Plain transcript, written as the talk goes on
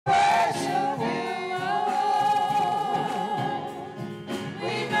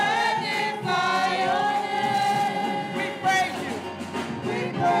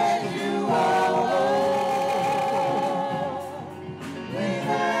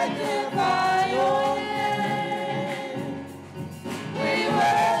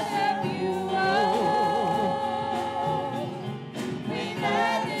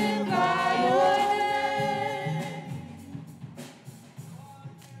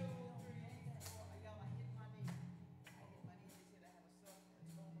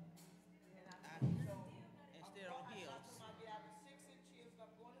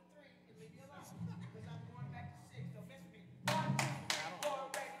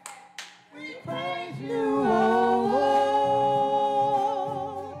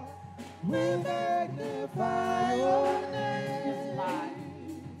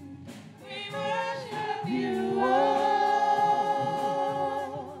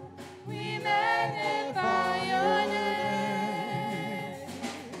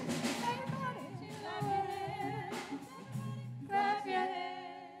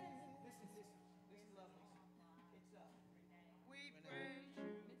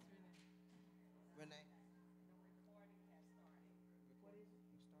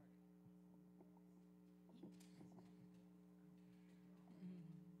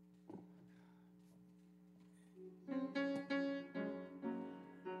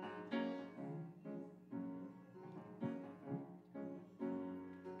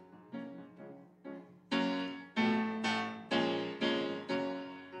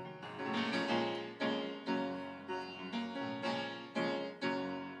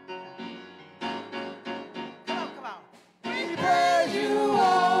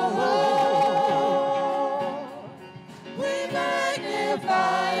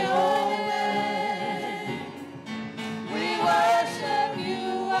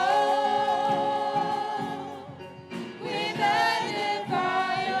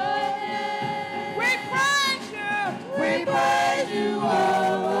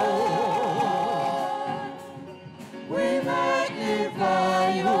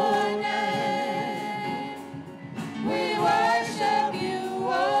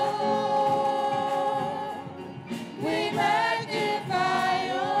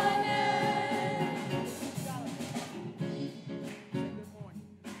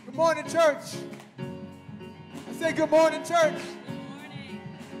Good morning, church. I say good morning, church. Good morning.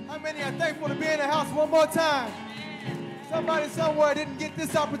 How many are thankful to be in the house one more time? Somebody somewhere didn't get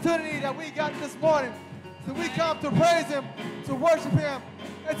this opportunity that we got this morning. So we come to praise him, to worship him,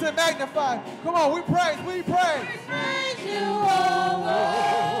 and to magnify. Come on, we praise, we praise. We praise you, oh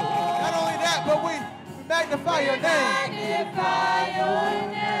Lord. Not only that, but we magnify your name. Magnify your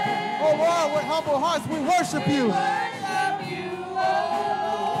name. Oh Lord, with humble hearts we worship you. Worship you, oh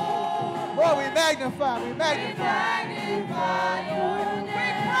Lord. Lord, we magnify, we We magnify. magnify your name. We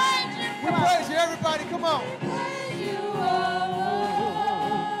praise you. We praise you, everybody, come on. We praise you, oh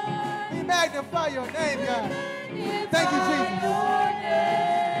Lord. We magnify your name, God. Magnify Thank you, Jesus. your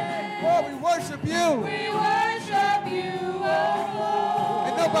name. Lord, we worship you. We worship you, oh Lord.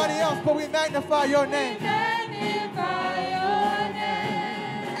 And nobody else, but we magnify your name. Magnify your name.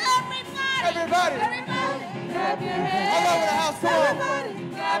 Everybody. Everybody, clap your hands. All over the house, come on. Everybody,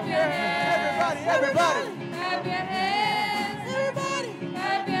 clap your hands. Everybody, everybody. Clap your hands. Everybody,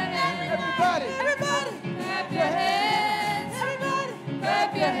 clap your hands. Everybody. Everybody, clap your hands. Everybody, clap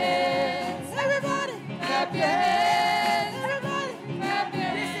your hands. Everybody, clap your hands. Everybody, clap your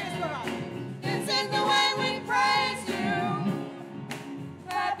hands. This is the way we praise you.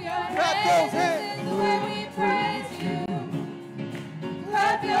 Clap your hands. Clap those hands. This is the way we praise you.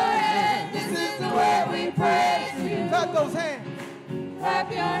 Clap your hands. This is the way we praise you. Clap those hands.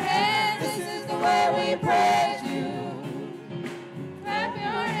 Clap your hands. This is the way we praise you. Clap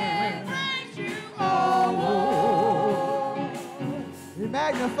your hands. Praise you, oh Lord. We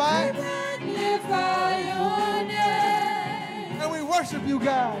magnify Magnify your name. and we worship you,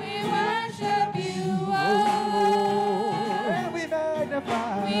 God. We worship you, oh Lord. And we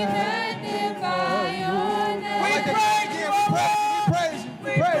magnify. We magnify your name. We praise you. We praise you.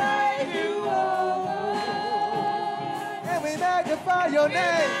 We praise you, oh Lord. And we magnify your We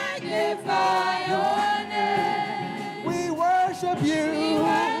name. magnify your name. We worship We you.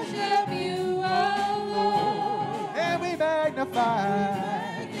 worship you, oh Lord. And we magnify.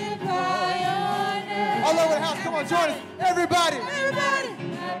 Magnify your name. All over the house, come on, join us. Everybody. Everybody,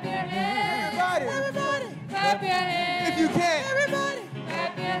 clap your hands. Everybody. Everybody, clap your hands. If you can. Everybody,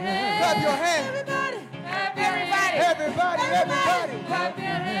 clap your hands. Clap your hands. Everybody, clap your hands. Everybody, everybody. Clap your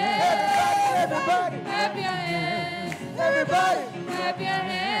hands. Everybody, everybody. Clap your hands. Everybody. Clap your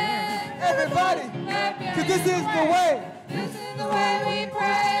hands. Everybody. Clap your hands. Because this is the way. This is the way we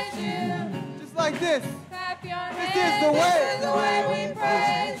praise you. Just like this. Clap your hands. This is the way. This is the way we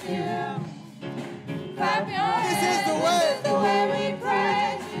praise you. Clap your hands. This is the way. This is the way we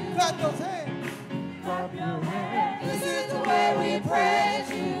praise you. Clap those hands. Clap your hands. This is the way we praise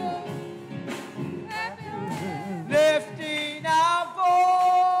you. Clap your hands. Lifting our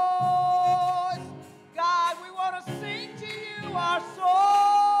voice, God, we want to sing to you our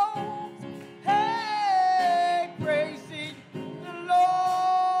songs. Hey, praising the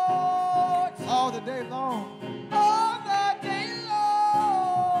Lord All the day long. all the day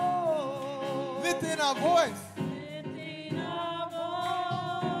long. Lifting our voice. Lifting our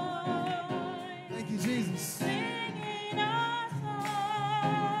voice, Thank you, Jesus. singing our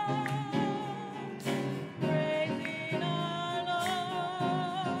song, praising our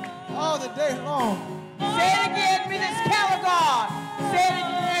Lord. All the day long. Say it again, Mrs. Calagon. Say it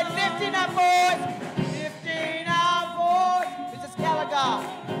again, lifting our voice, Mrs. Calagon,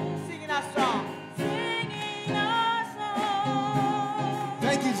 singing our song. Singing our song,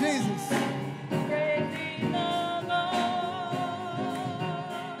 Thank you, Jesus. praising the Lord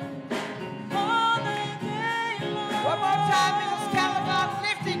all the day long. One more time, Mrs. Calagon,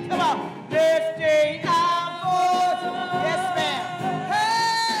 lifting, come on. Lifting our voice. Yes, ma'am. Hey!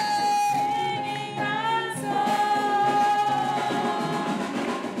 Singing our song,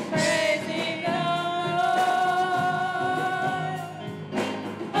 praising the Lord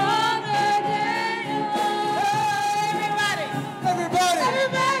all the day long. Everybody, Everybody.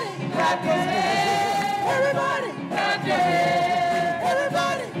 Everybody, clap your hands. Everybody, clap your hands.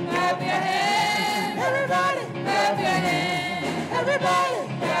 Everybody, clap your hands. Everybody, clap your hands. Everybody,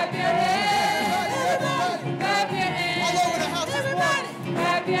 clap your hands. Everybody, clap your hands. All over the house this Everybody, morning.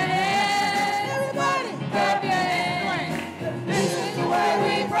 clap your hands. Everybody, clap your hands. This is the way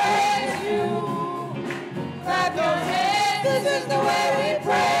we praise you. Clap your hands. This is the way we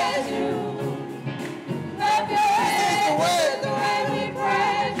praise you. Clap your hands. This is the way we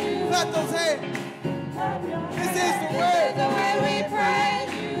praise you. Clap those hands. Clap your hands. This is the This way. is the way we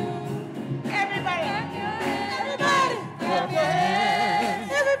praise you. Everybody, clap your hands. Everybody, clap your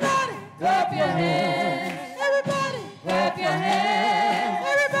hands. Everybody, clap your hands. Everybody, clap your hands.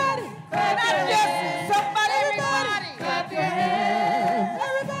 Everybody, clap your hands. somebody, Everybody, everybody. clap your hands.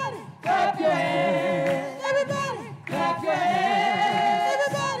 Everybody,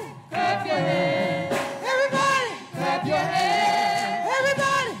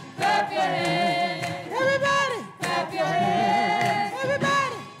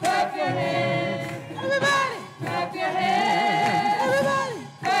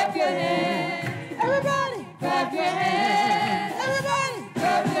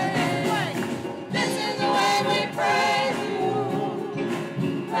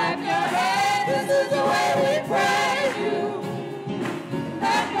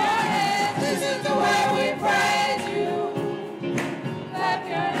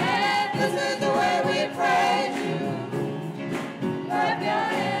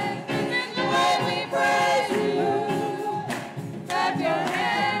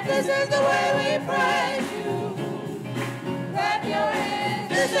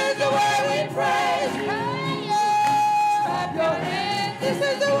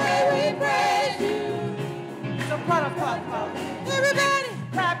 This is the way we praise you. So clap. Everybody,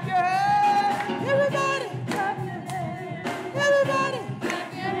 Clap your hands. everybody, Clap your hands. everybody,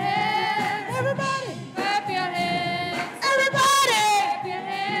 Clap your hands. everybody, Clap your hands. everybody, Clap your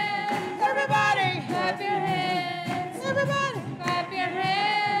hands. Everybody. Clap your hands. everybody, Clap your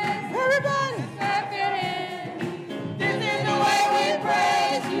hands. everybody. Clap your hands. This is the way we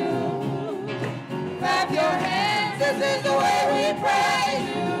praise you. Clap your hands. This is the way we praise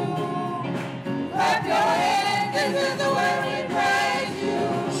you. Clap your hands. This is the way we praise you.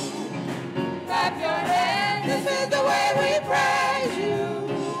 Clap your hands. This is the way we praise you.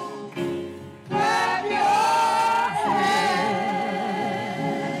 Clap your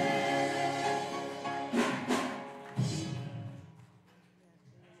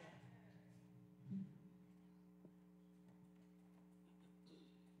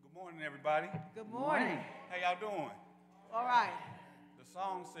Good morning, everybody. Good morning. How y'all doing? All right. The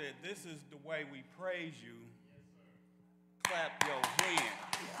song said, "This is the way we praise you." Clap your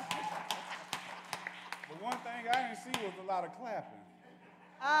hands. But one thing I didn't see was a lot of clapping.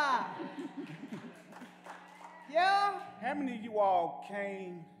 Yeah. How many of you all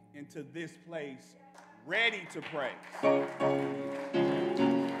came into this place ready to praise?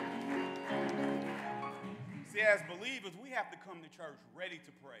 See, as believers, we have to come to church ready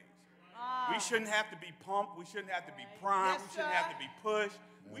to praise. We shouldn't have to be pumped. We shouldn't have to be primed. Yes, We shouldn't sir. have to be pushed.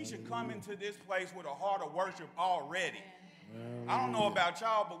 We should come into this place with a heart of worship already. I don't know about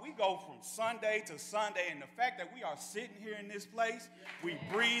y'all, but we go from Sunday to Sunday, and the fact that we are sitting here in this place, we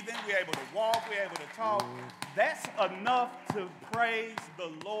breathing, we're able to walk, we're able to talk, that's enough to praise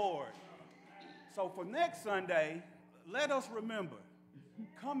the Lord. So for next Sunday, let us remember,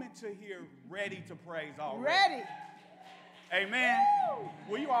 come into here ready to praise already. Ready. Amen.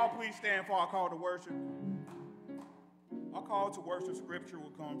 Will you all please stand for our call to worship? Our call to worship scripture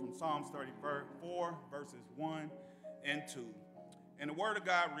will come from Psalms 34, verses 1 and 2. And the word of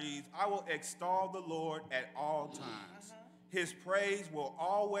God reads, "I will extol the Lord at all times. His praise will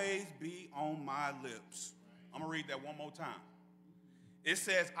always be on my lips." I'm going to read that one more time. It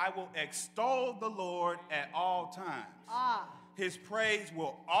says, "I will extol the Lord at all times. His praise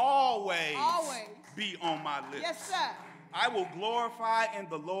will always be on my lips. Yes, sir. I will glorify in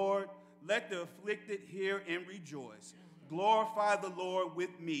the Lord. Let the afflicted hear and rejoice. Glorify the Lord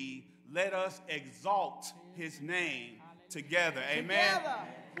with me. Let us exalt his name together." Amen. Together.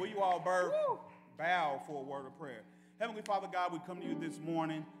 Will you all bow for a word of prayer? Heavenly Father God, we come to you this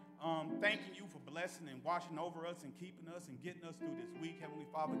morning thanking you for blessing and watching over us and keeping us and getting us through this week, Heavenly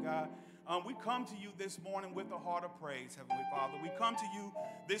Father God. We come to you this morning with a heart of praise, Heavenly Father. We come to you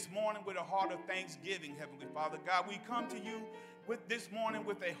this morning with a heart of thanksgiving, Heavenly Father God. We come to you this morning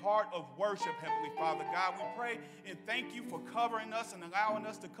with a heart of worship, Heavenly Father God. We pray and thank you for covering us and allowing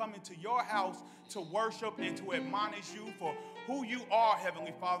us to come into your house to worship and to admonish you for who you are,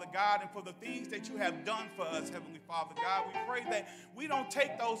 Heavenly Father God, and for the things that you have done for us, Heavenly Father God. We pray that we don't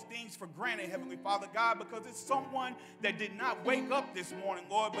take those things for granted, Heavenly Father God, because it's someone that did not wake up this morning,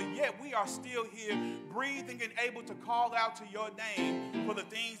 Lord, but yet we are still here breathing and able to call out to your name for the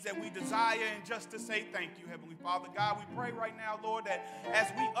things that we desire and just to say thank you, Heavenly Father God. We pray right now, Lord, that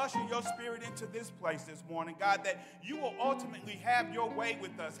as we usher your spirit into this place this morning, God, that you will ultimately have your way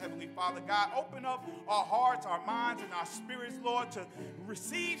with us, Heavenly Father God. Open up our hearts, our minds, and our spirits, Lord, to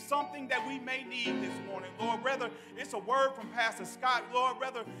receive something that we may need this morning, Lord. Whether it's a word from Pastor Scott, Lord,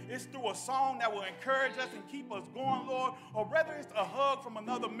 whether it's through a song that will encourage us and keep us going, Lord, or whether it's a hug from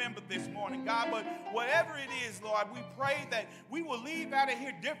another member this morning, God. But whatever it is, Lord, we pray that we will leave out of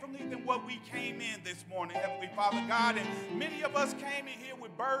here differently than what we came in this morning, Heavenly Father God. And many of us came in here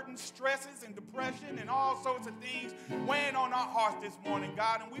with burdens, stresses, and depression and all sorts of things weighing on our hearts this morning,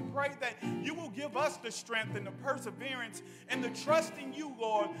 God. And we pray that you will give us the strength and the perseverance and the trust in you,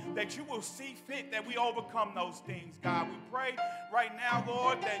 Lord, that you will see fit that we overcome those things, God. We pray right now,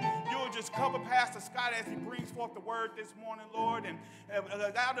 Lord, that you will just cover Pastor Scott as he brings forth the word this morning, Lord, and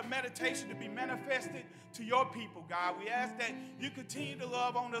allow the meditation to be manifested to your people, God. We ask that you continue to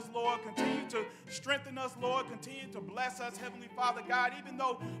love on us, Lord, continue to strengthen us, Lord, continue to bless us, Heavenly Father God, even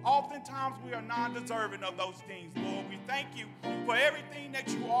though oftentimes we are non-deserving of those things, Lord. We thank you for everything that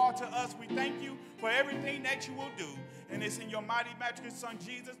you are to us. We thank you for everything that you will do. And it's in your mighty, matchless Son,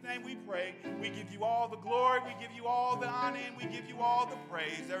 Jesus' name we pray. We give you all the glory, we give you all the honor, and we give you all the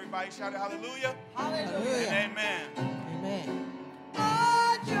praise. Everybody shout hallelujah. Hallelujah. And amen. Amen.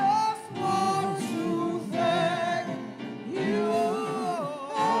 I just want to thank you.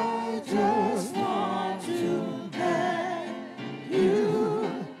 I just want to thank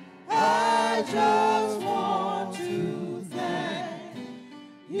you. I just want to thank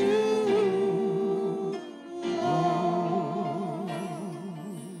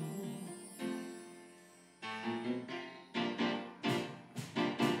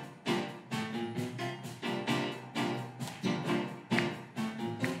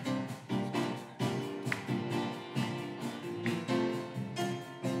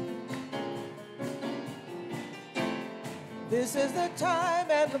This is the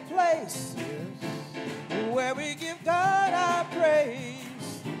time and the place where we give God our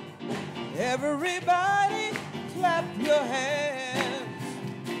praise. Everybody clap your hands.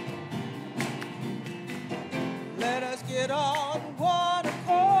 Let us get on one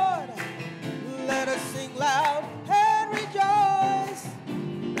accord. Let us sing loud and rejoice.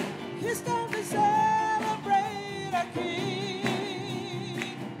 It's time to celebrate our King.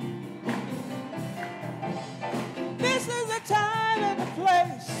 This is the time and the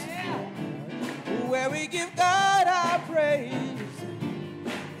place where we give God our praise.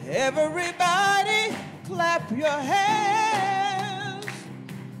 Everybody clap your hands.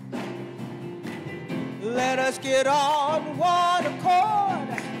 Let us get on one accord.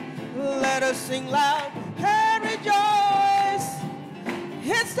 Let us sing loud and rejoice.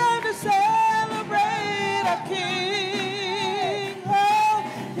 It's time to celebrate our King. Oh,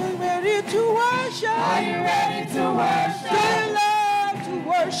 you ready to worship? Are you ready to worship? Do you love to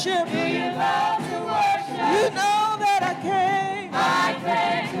worship? Do you love to worship? You know that I came. I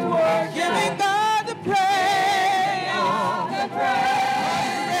came to worship. Giving God the praise. All the praise. Are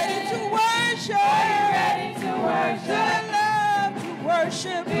you ready to worship? Are you ready to Do worship? you love to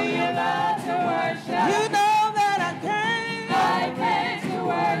worship? Do you love to worship? You know that I came. I came to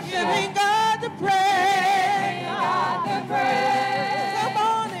worship. Giving God the praise. God the praise. Come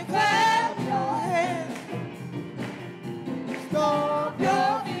on and clap your hands. Stomp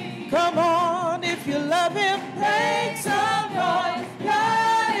Your feet. Come on, if you love Him, make some noise.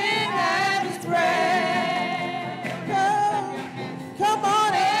 God inhabits praise. Come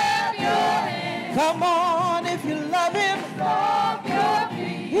on, Clap your hands. come on, if you love Him. Stomp your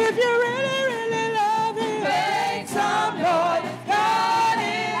feet. If you really, really love Him, make some noise. God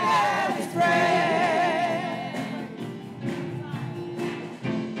inhabits praise.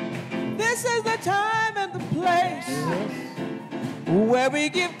 This is the time and the place where we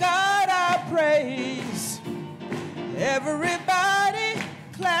give God our praise. Everybody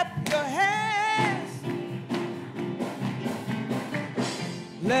clap your hands.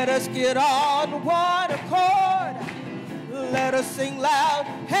 Let us get on one accord. Let us sing loud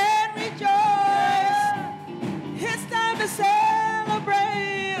and rejoice. It's time to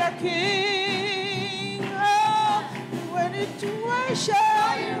celebrate our King. Oh, ready to worship.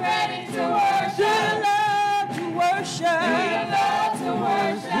 Are you ready to Do you worship? love to worship? Do you love to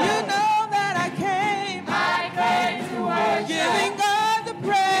worship? You know that I came. I came to worship. Giving God the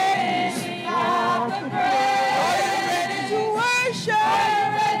praise. God the Are praise. you ready to worship? Are you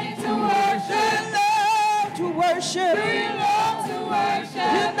ready to Do worship? you love to worship? Do you love to You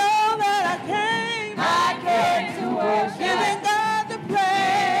worship? know that I came. I came to worship. Giving God the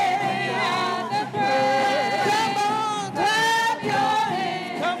praise. God the praise. Come on, clap your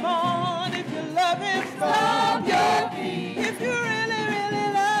hands. Come on, if you love Him. Stomp your feet. If you really, really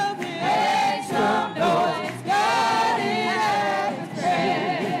love Him. Make some noise. God inhabits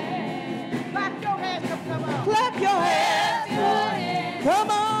praise. Clap your hands. Clap your hands. Clap your hands. Come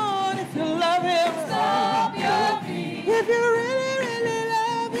on, if you love Him. Stomp your feet. If you really, really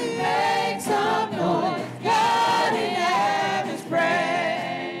love Him. Make some noise. God inhabits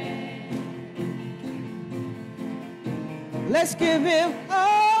praise. Let's give Him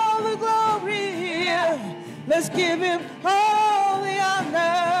all the glory. Let's give Him all the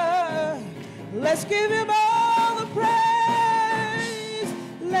honor. Let's give Him all the praise.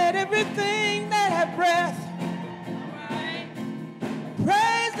 Let everything that have breath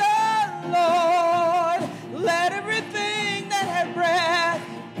praise the Lord. Let everything that have breath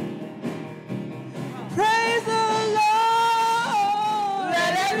praise the Lord.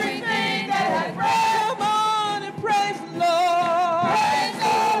 Let everything that has breath Come on and praise the Lord. praise the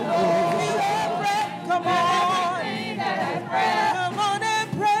Lord. You have breath. Come on. Everything that has breath Come on and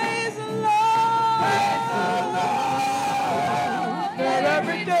praise the Lord. Let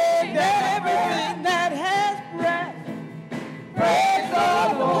everything that has breath praise the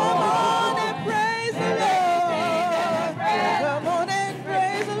Lord. come on and praise the Lord. Come on and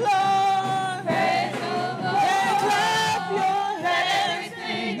praise the Lord. Praise the Lord. And clap your hands.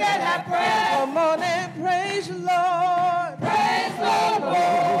 Everything that has breath Come on and praise the Lord. praise the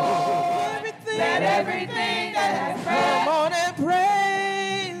Lord. Everything. Let everything that has Come breath on and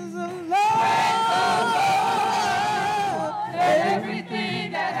praise the Lord. let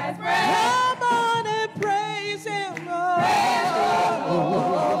everything that has breath Come on and praise Him, Lord. Come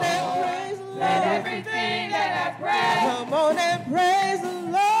on and praise the let Lord. everything that has breath Come on and praise the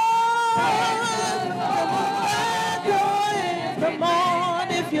Lord. Come on, clap your hands. Come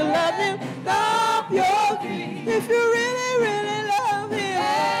on, if you love Him, stomp your feet. If you really, really love Him,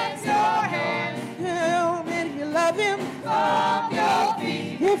 raise your hands. if you love Him, Stomp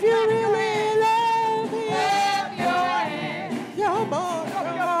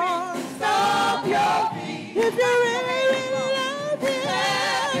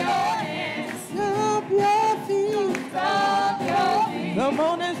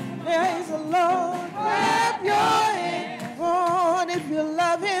If you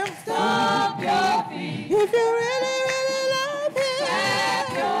love him, Stomp your feet. If you really, really love him, Clap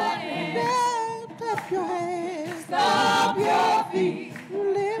your hands. yeah, clap your hands. Stomp your feet. You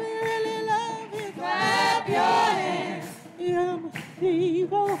really, really love him, Clap your hands. young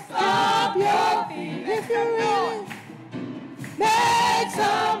people. Stomp your feet. If you really Make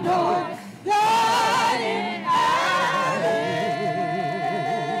some noise. God in heaven.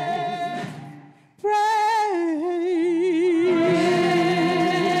 praise.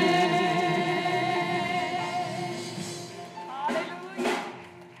 Hallelujah.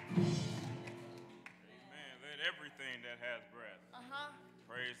 Amen. Let everything that has breath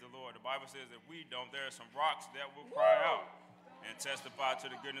praise the Lord. The Bible says if we don't, there are some rocks that will cry out and testify to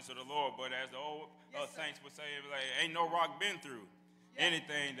the goodness of the Lord. But as the old saints would say, like, ain't no rock been through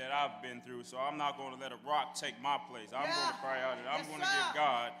anything that I've been through. So I'm not going to let a rock take my place. I'm going to cry out and I'm going to give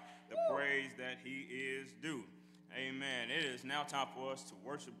God the praise that he is due. Amen. It is now time for us to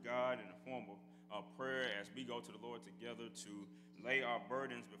worship God in the form of prayer as we go to the Lord together to lay our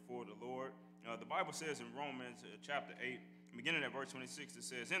burdens before the Lord. The Bible says in Romans chapter 8, beginning at verse 26, it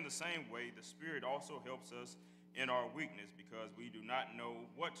says, in the same way, the Spirit also helps us in our weakness, because we do not know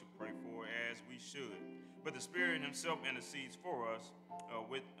what to pray for as we should. But the Spirit himself intercedes for us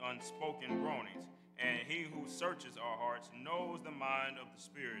with unspoken groanings. And he who searches our hearts knows the mind of the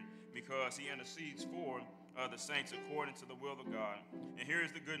Spirit, because he intercedes for the saints according to the will of God. And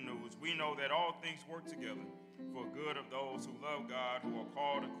here's the good news. We know that all things work together for good of those who love God, who are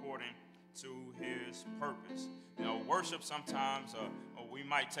called according to his purpose. You know, worship sometimes we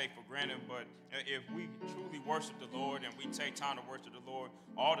might take for granted, but if we truly worship the Lord and we take time to worship the Lord,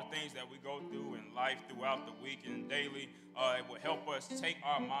 all the things that we go through in life throughout the week and daily, it will help us take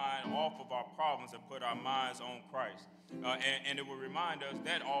our mind off of our problems and put our minds on Christ. And it will remind us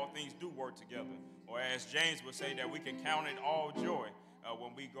that all things do work together. Or as James would say, that we can count it all joy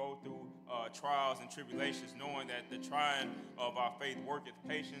when we go through trials and tribulations, knowing that the trying of our faith worketh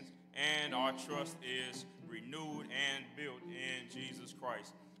patience, and our trust is renewed and built in Jesus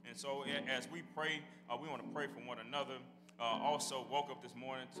Christ. And so as we pray, we want to pray for one another. Also woke up this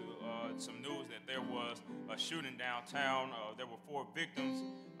morning to some news that there was a shooting downtown. There were 4 victims.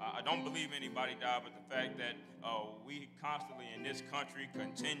 I don't believe anybody died, but the fact that we constantly in this country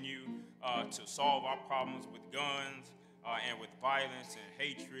continue to solve our problems with guns and with violence and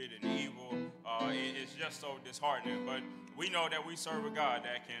hatred and evil, it's just so disheartening. But we know that we serve a God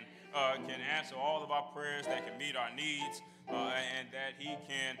that can answer all of our prayers, that can meet our needs, and that he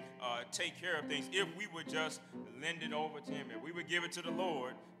can take care of things if we would just lend it over to him. If we would give it to the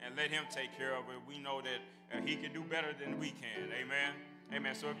Lord and let him take care of it, we know that he can do better than we can. Amen.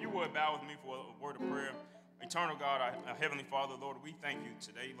 Amen. So if you would bow with me for a word of prayer. Eternal God, our Heavenly Father, Lord, we thank you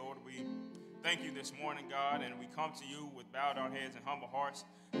today, Lord. We thank you this morning, God, and we come to you with bowed down heads and humble hearts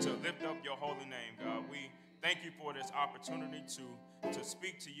to lift up your holy name, God. We thank you for this opportunity to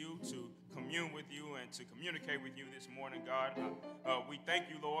speak to you, to commune with you, and to communicate with you this morning, God. We thank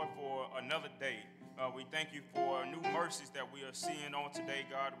you, Lord, for another day. We thank you for new mercies that we are seeing on today,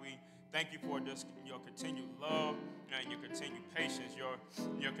 God. We thank you for just your continued love and your continued patience,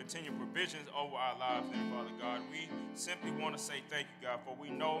 your continued provisions over our lives, dear Father God. We simply want to say thank you, God, for we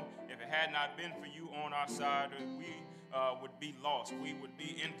know if it had not been for you on our side, we would be lost. We would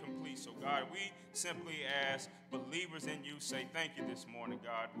be incomplete. So, God, we simply, as believers in you, say thank you this morning,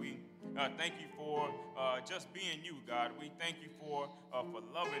 God. We thank you for just being you, God. We thank you for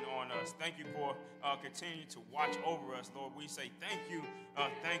loving on us. Thank you for continuing to watch over us, Lord. We say thank you,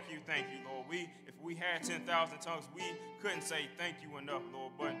 Lord. If we had 10,000 tongues, we couldn't say thank you enough,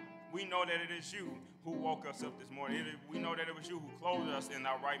 Lord, but we know that it is you who woke us up this morning. We know that it was you who clothed us in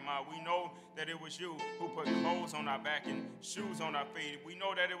our right mind. We know that it was you who put clothes on our back and shoes on our feet. We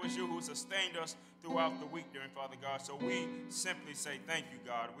know that it was you who sustained us throughout the week, dear Father God. So we simply say thank you,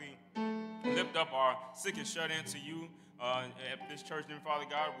 God. We lift up our sick and shut in to you. At this church, dear Father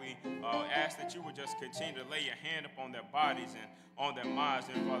God, we ask that you would just continue to lay your hand upon their bodies and on their minds,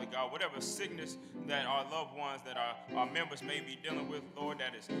 dear Father God. Whatever sickness that our loved ones, that our members may be dealing with, Lord,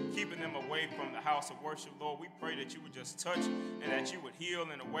 that is keeping them away from the house of worship, Lord, we pray that you would just touch and that you would heal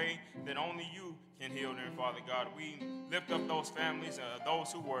in a way that only you can heal, dear Father God. We lift up those families,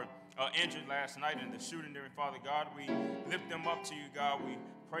 those who were injured last night in the shooting, dear Father God. We lift them up to you, God. We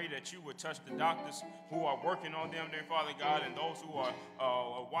pray that you would touch the doctors who are working on them, dear Father God, and those who are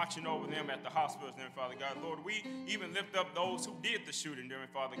watching over them at the hospitals, dear Father God. Lord, we even lift up those who did the shooting, dear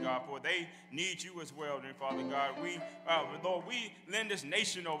Father God, for they need you as well, dear Father God. Lord, we lend this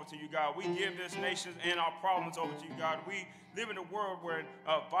nation over to you, God. We give this nation and our problems over to you, God. We live in a world where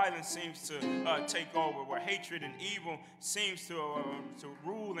violence seems to take over, where hatred and evil seems to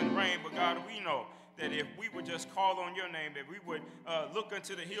rule and reign. But God, we know that if we would just call on your name, that we would look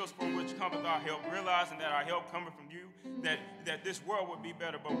unto the hills from which cometh our help, realizing that our help cometh from you, that this world would be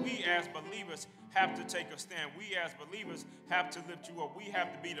better. But we as believers have to take a stand. We as believers have to lift you up. We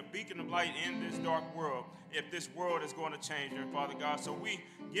have to be the beacon of light in this dark world if this world is going to change, dear Father God. So we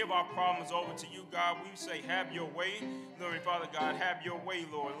give our problems over to you, God. We say, have your way. Lord, Father God, have your way,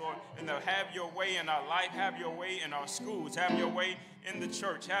 Lord. And have your way in our life. Have your way in our schools. Have your way in the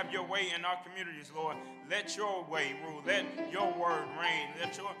church. Have your way in our communities, Lord. Let your way rule. Let your word reign.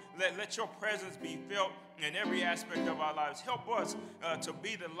 Let your presence be felt in every aspect of our lives. Help us to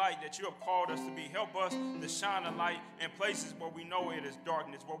be the light that you have called us to be. Help us to shine a light in places where we know it is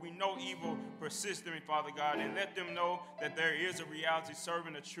darkness, where we know evil persists, Father God, and let them know that there is a reality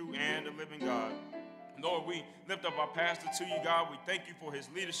serving a true and a living God. Lord, we lift up our pastor to you, God. We thank you for his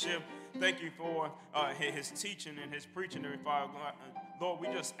leadership. Thank you for his teaching and his preaching, Father God. Lord, we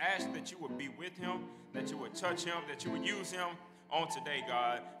just ask that you would be with him, that you would touch him, that you would use him on today,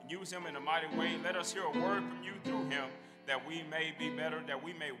 God. Use him in a mighty way. Let us hear a word from you through him, that we may be better, that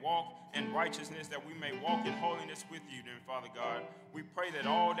we may walk in righteousness, that we may walk in holiness with you, dear Father God. We pray that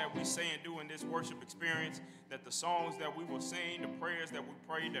all that we say and do in this worship experience, that the songs that we will sing, the prayers that we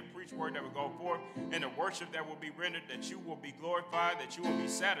pray, that preach word that will go forth, and the worship that will be rendered, that you will be glorified, that you will be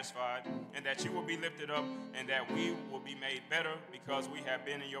satisfied, and that you will be lifted up, and that we will be made better because we have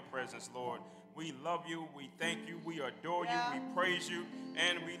been in your presence, Lord. We love you, we thank you, we adore you, we praise you,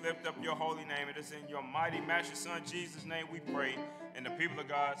 and we lift up your holy name. It is in your mighty, matchless Son, Jesus' name we pray. And the people of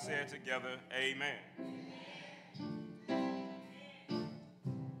God said together, amen.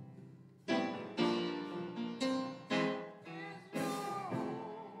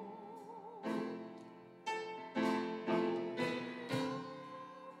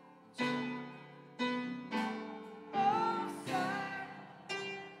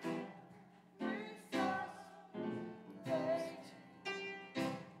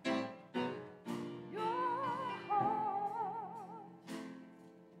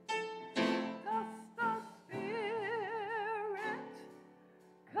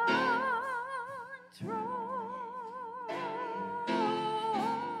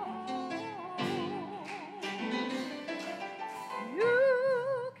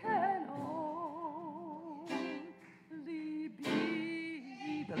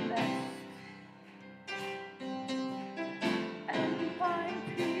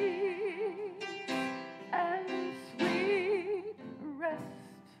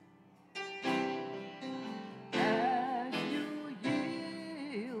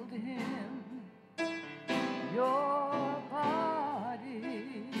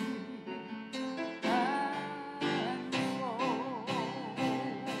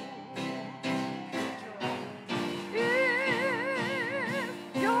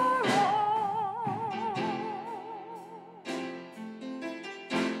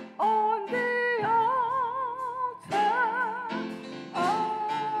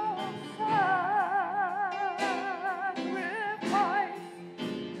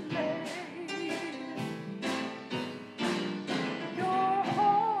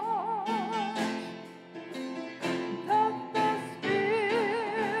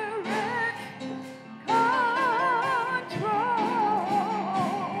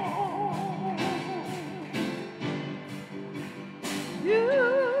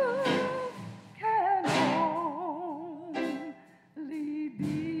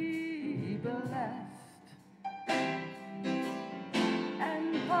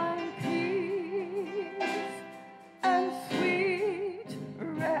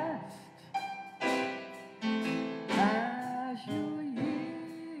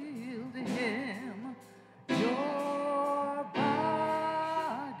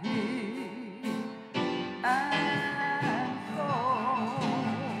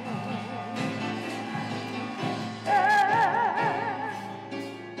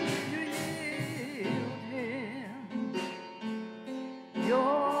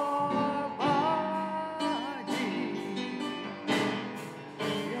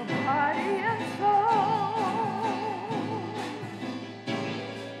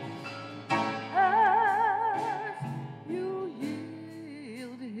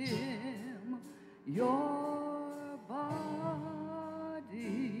 Your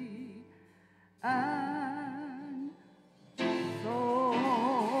body.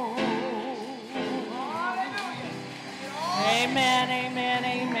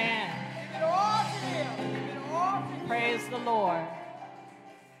 Lord.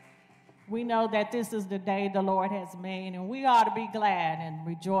 We know that this is the day the Lord has made, and we ought to be glad and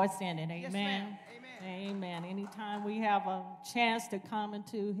rejoice in it. Amen. Yes, ma'am. Amen. Anytime we have a chance to come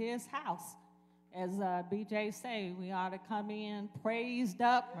into his house, as BJ say, we ought to come in praised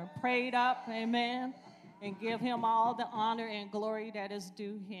up and prayed up, amen, and give him all the honor and glory that is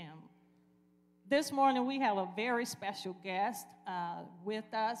due him. This morning we have a very special guest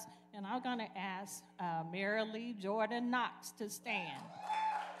with us, and I'm going to ask Mary Lee Jordan Knox to stand.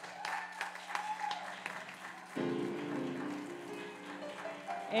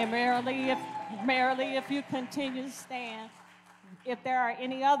 And Mary Lee, if you continue to stand, if there are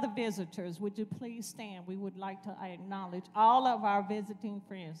any other visitors, would you please stand? We would like to acknowledge all of our visiting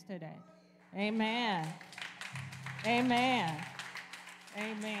friends today. Amen. Amen.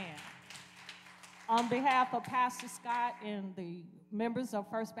 Amen. On behalf of Pastor Scott and the members of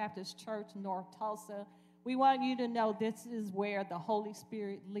First Baptist Church North Tulsa, we want you to know this is where the Holy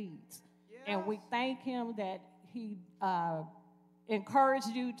Spirit leads. Yes. And we thank him that he encouraged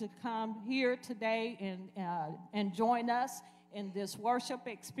you to come here today and join us in this worship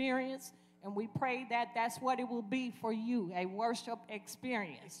experience. And we pray that that's what it will be for you, a worship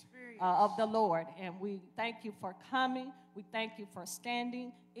experience of the Lord. And we thank you for coming. We thank you for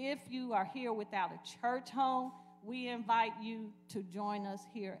standing. If you are here without a church home, we invite you to join us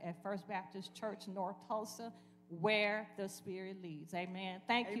here at First Baptist Church North Tulsa, where the Spirit leads. Amen.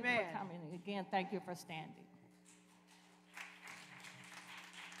 Thank you for coming. Again, thank you for standing.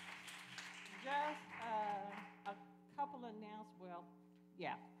 Just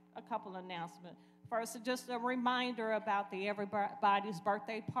a couple announcements. First, just a reminder about the Everybody's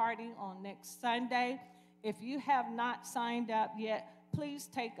Birthday Party on next Sunday. If you have not signed up yet, please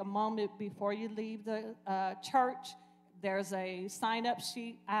take a moment before you leave the church. There's a sign-up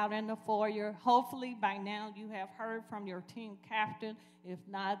sheet out in the foyer. Hopefully, by now, you have heard from your team captain. If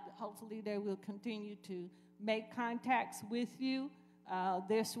not, hopefully, they will continue to make contacts with you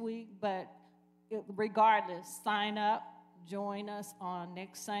this week. But regardless, sign up, join us on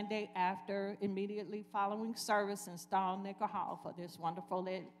next Sunday immediately following service in Stallnecker Hall for this wonderful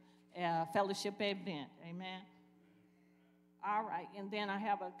fellowship event. Amen. All right, and then I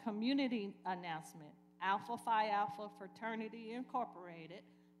have a community announcement. Alpha Phi Alpha Fraternity Incorporated,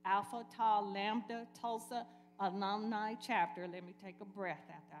 Alpha Tau Lambda Tulsa Alumni Chapter, let me take a breath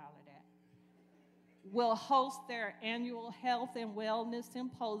after all of that, will host their annual Health and Wellness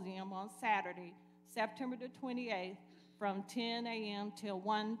Symposium on Saturday, September the 28th, from 10 a.m. till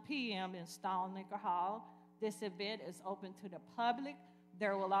 1 p.m. in Stallnecker Hall. This event is open to the public.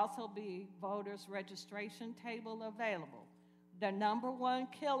 There will also be voters' registration table available. The number one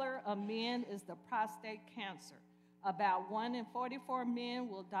killer of men is the prostate cancer. About 1 in 44 men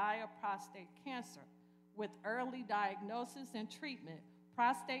will die of prostate cancer. With early diagnosis and treatment,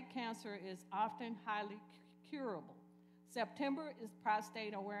 prostate cancer is often highly curable. September is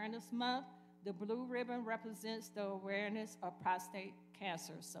Prostate Awareness Month. The blue ribbon represents the awareness of prostate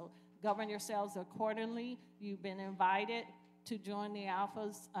cancer. So govern yourselves accordingly. You've been invited to join the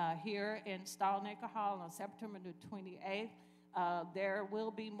Alphas here in Stallnecker Hall on September the 28th. There will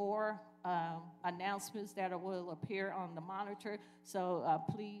be more announcements that will appear on the monitor, so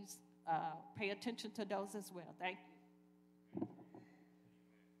please pay attention to those as well. Thank you.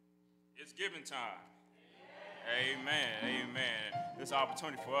 It's giving time. Amen. Amen. This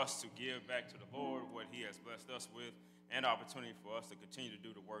opportunity for us to give back to the Lord what he has blessed us with, and opportunity for us to continue to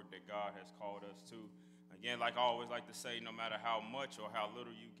do the work that God has called us to. Again, like I always like to say, no matter how much or how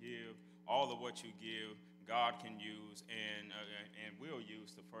little you give, all of what you give, God can use and will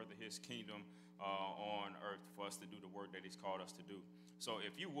use to further his kingdom on earth for us to do the work that he's called us to do. So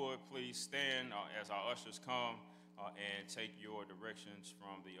if you would, please stand as our ushers come and take your directions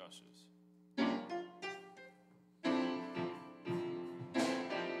from the ushers.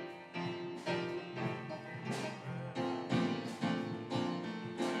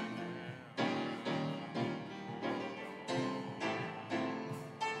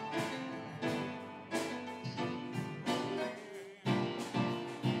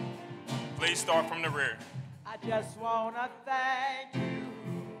 Please start from the rear. I just want to thank you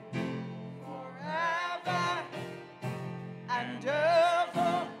forever and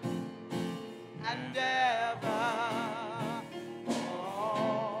ever and ever.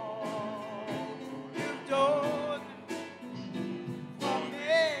 Oh, you've done for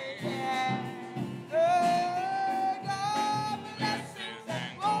me. Oh, God, blessings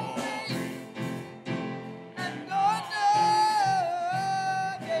and glory and honor,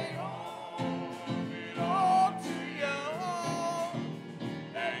 they all belong to you.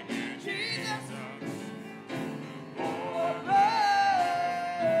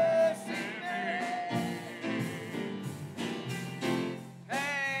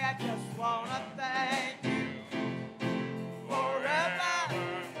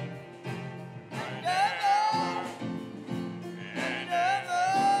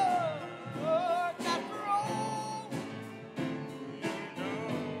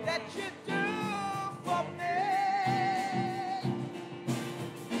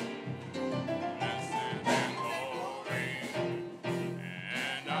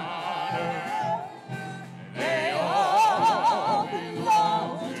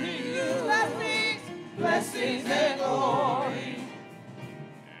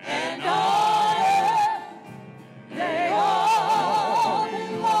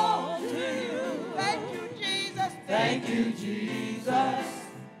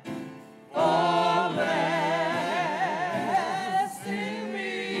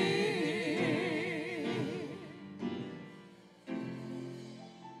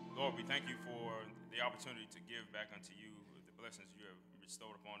 thank you for the opportunity to give back unto you the blessings you have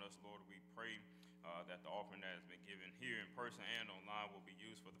bestowed upon us, Lord. We pray that the offering that has been given here in person and online will be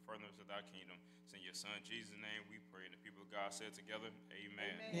used for the furtherance of thy kingdom. It's in your Son, Jesus' name, we pray. And the people of God said together,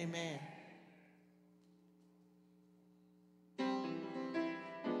 amen. Amen.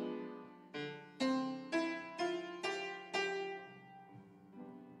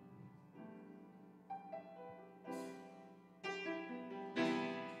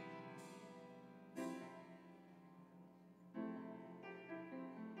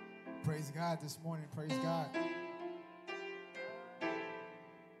 Praise God this morning. Praise God.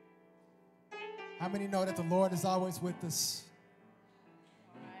 How many know that the Lord is always with us?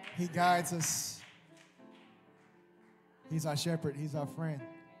 He guides us. He's our shepherd. He's our friend.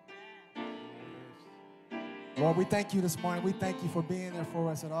 Lord, we thank you this morning. We thank you for being there for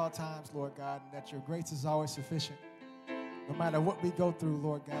us at all times, Lord God, and that your grace is always sufficient. No matter what we go through,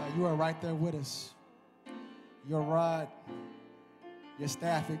 Lord God, you are right there with us. Your rod, your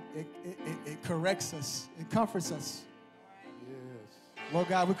staff, it corrects us. It comforts us. Yes. Lord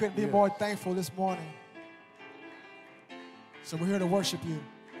God, we couldn't be more thankful this morning. So we're here to worship you.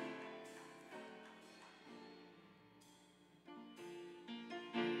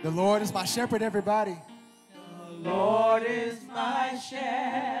 The Lord is my shepherd, everybody. The Lord is my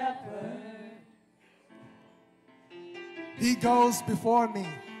shepherd. He goes before me.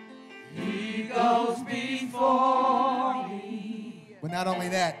 He goes before me. But not only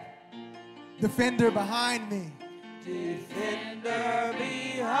that, defender behind me. Defender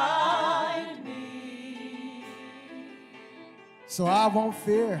behind me. So I won't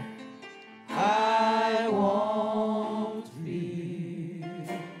fear. I won't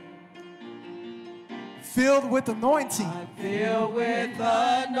fear. Filled with anointing. I'm filled with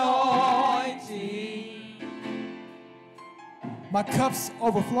anointing. My cup's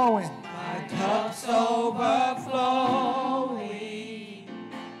overflowing. My cup's overflowing.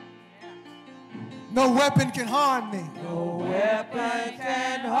 No weapon can harm me. No weapon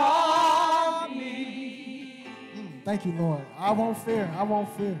can harm me. Thank you, Lord. I won't fear. I won't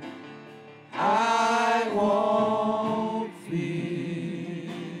fear. I won't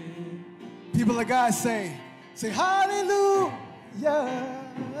fear. People of God say hallelujah.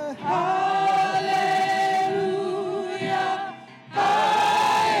 Hallelujah.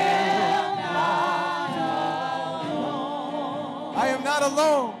 I am not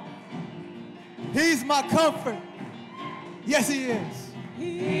alone. He's my comfort. Yes, he is.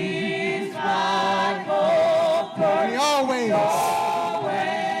 He's my comfort. He always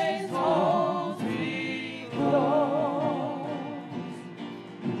holds me close.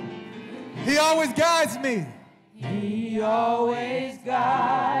 He always guides me. He always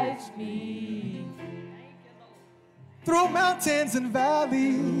guides me. Through mountains and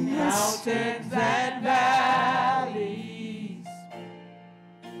valleys. Mountains and valleys.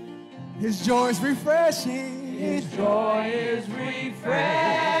 His joy is refreshing. His joy is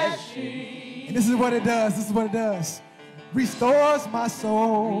refreshing. And this is what it does. This is what it does. Restores my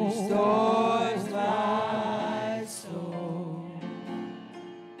soul. Restores my soul.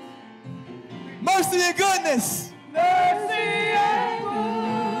 Mercy and goodness. Mercy and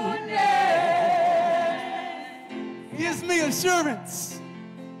goodness. Gives me assurance.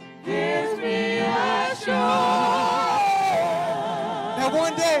 Gives me assurance. That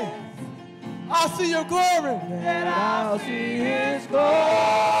one day I'll see your glory. That I'll see his glory.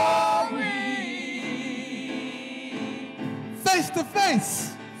 Face to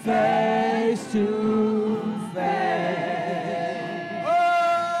face. Face to face.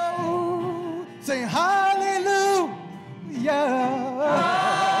 Oh, sing hallelujah.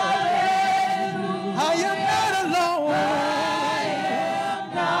 Hallelujah. I am not alone. I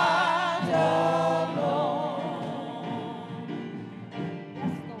am not alone.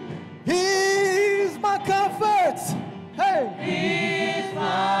 He's my comfort. Hey. He's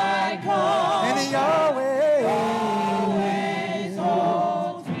my comfort. And he always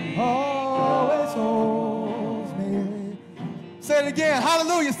holds me. always holds me. Say it again.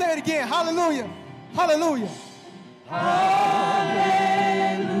 Hallelujah. Say it again. Hallelujah. Hallelujah. Hallelujah.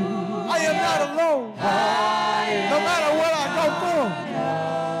 I am not alone. No matter what I go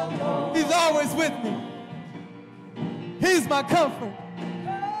through, he's always with me. He's my comfort.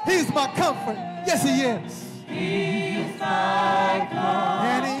 He's my comfort. Yes, he is. He's my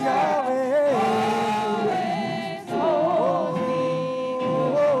comfort. And he always holds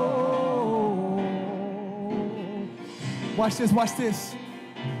me. Watch this, watch this.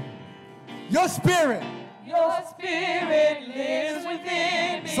 Your spirit. Your spirit lives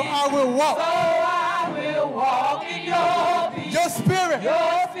within me. So I will walk. So I will walk in your peace. Your spirit.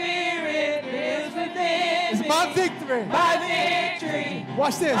 Your Spirit lives within It's me. my victory. My victory.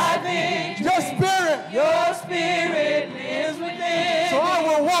 Watch this. My victory. Your spirit. Your Spirit lives within So I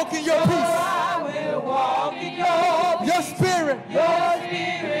will walk in your me. peace. I will walk in your Your spirit. Your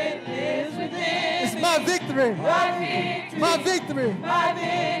Spirit lives within It's me. my victory. My victory. My victory. My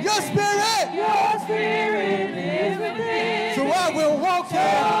victory. Your spirit. Your Spirit lives within So me. I will walk in.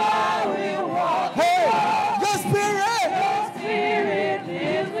 I will walk. Hey, your spirit. Your Spirit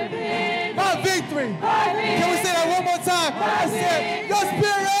lives within me. My victory. My victory. Can we say that one more time? I said, your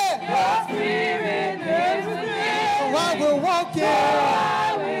spirit. Your Spirit lives within So me. I will walk in. I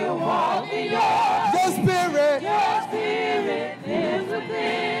will walk in Your spirit. Your Spirit lives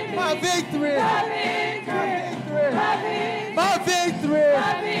within me. My victory. My victory. My victory. My victory.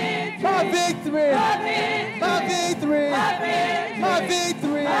 My victory. My victory. My victory. My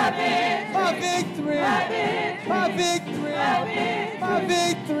victory. My victory. My My victory. victory. My My victory.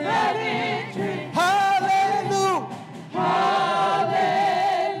 victory. My victory. Hallelujah.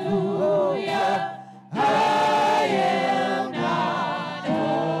 Hallelujah. I am not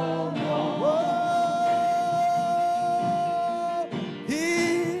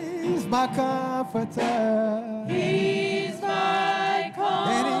He's my comforter. He's my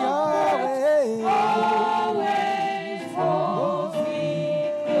And he comfort. always Always holds me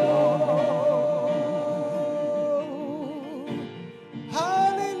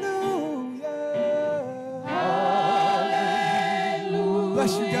Hallelujah. Hallelujah.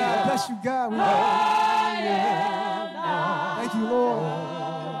 Bless you, God. Bless you, God. We Thank you, Lord.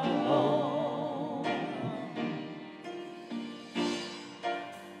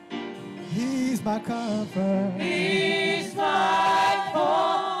 He's my comfort. He's my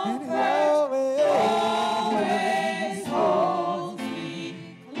comfort. And he always Always holds me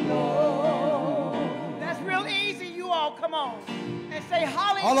close. That's real easy, you all. Come on. And say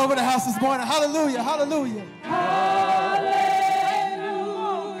hallelujah. all over the house this morning. Hallelujah. Hallelujah. Hallelujah.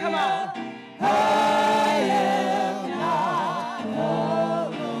 Come on.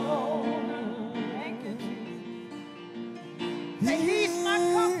 Thank you, Jesus. Say, he's my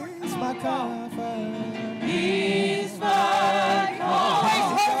comfort. He's my comfort. He's my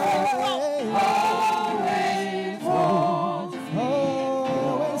comfort. Always holds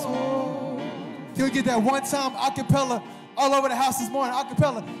Always hold. Can we get that one time acapella all over the house this morning?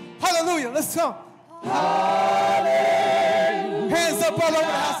 Acapella. Hallelujah. Let's come. Hands up all over the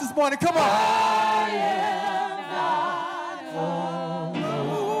house this morning. Come on.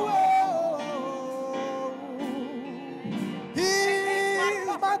 He's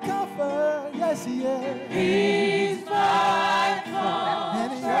my comfort. Yes, he is. He's my comfort.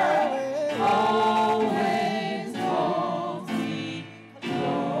 And he always Always holds me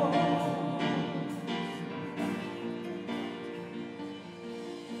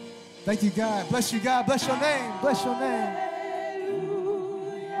Thank you, God. Bless you, God. Bless your name. Bless your name.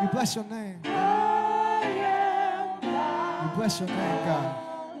 We bless your name. We bless your name, God.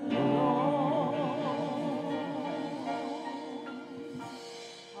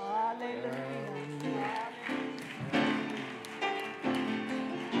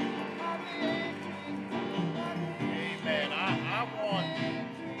 Amen. I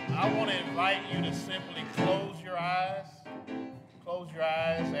want to invite you to simply close your eyes. Close your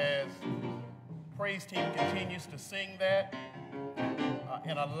eyes as praise team continues to sing that.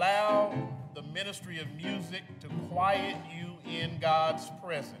 And allow the ministry of music to quiet you in God's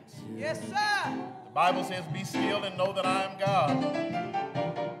presence. Yes, sir. The Bible says, be still and know that I am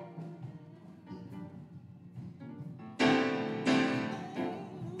God.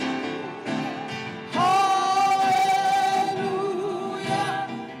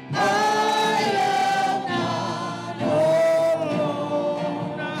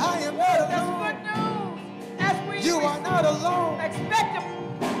 I am not That's alone. good news. As we You are not alone. expect a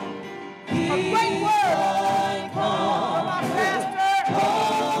great word from our pastor.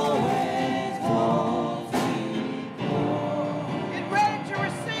 Get ready to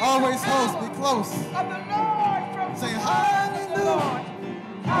receive Always the holds power me close. of the Lord from Say the hallelujah. Lord.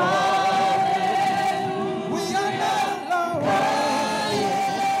 We are not alone.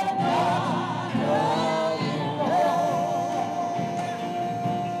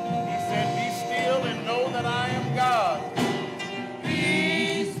 He said, be still and know that I am God.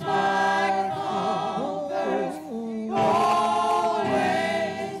 He's my comfort.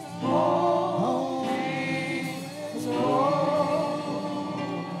 Always holds me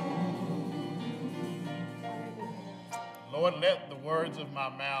Lord, let the words of my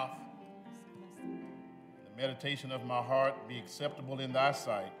mouth and the meditation of my heart be acceptable in thy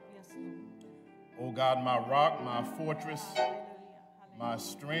sight. O God, my rock, my fortress, my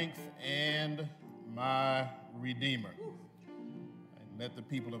strength and my redeemer. And let the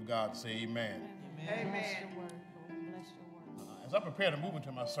people of God say amen. Amen. Bless your word, Lord. Bless your word. As I prepare to move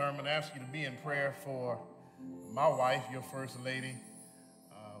into my sermon, I ask you to be in prayer for my wife, your first lady.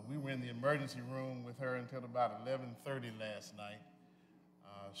 We were in the emergency room with her until about 11:30 last night.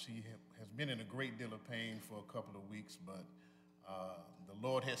 She has been in a great deal of pain for a couple of weeks, but the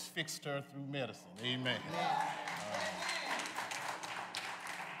Lord has fixed her through medicine. Amen.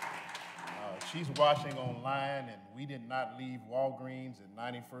 She's watching online, and we did not leave Walgreens at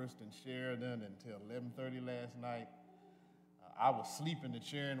 91st and Sheridan until 11:30 last night. I was asleep in the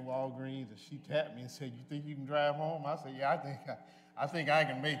chair in Walgreens, and she tapped me and said, "You think you can drive home?" I said, "Yeah, I think I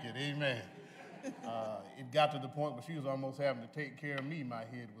can make it." Amen. It got to the point where she was almost having to take care of me. My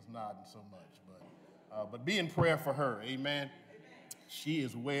head was nodding so much. But be in prayer for her. Amen. She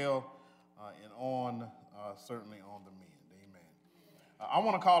is well and certainly on the mend. Amen. I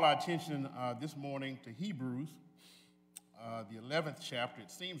want to call our attention this morning to Hebrews, the 11th chapter. It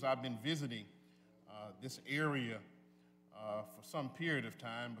seems I've been visiting this area for some period of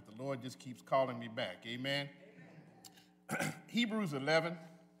time, but the Lord just keeps calling me back. Amen. Hebrews 11.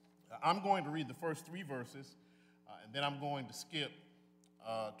 I'm going to read the first 3 verses, and then I'm going to skip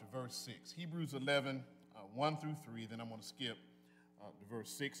to verse 6. Hebrews 11, 1 through 3, then I'm going to skip to verse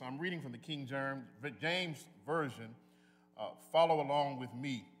 6. I'm reading from the King James Version. Follow along with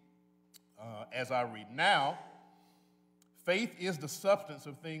me as I read. Now, faith is the substance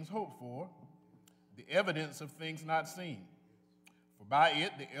of things hoped for, the evidence of things not seen. For by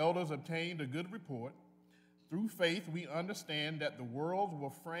it the elders obtained a good report. Through faith we understand that the worlds were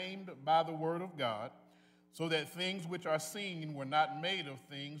framed by the word of God, so that things which are seen were not made of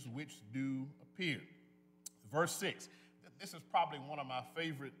things which do appear. Verse 6. This is probably one of my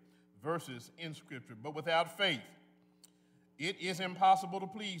favorite verses in Scripture. But without faith, it is impossible to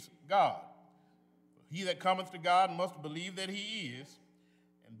please God. He that cometh to God must believe that he is,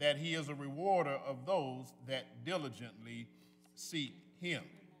 and that he is a rewarder of those that diligently seek him.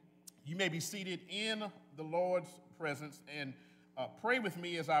 You may be seated in the Lord's presence and pray with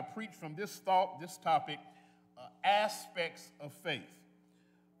me as I preach from this topic, aspects of faith.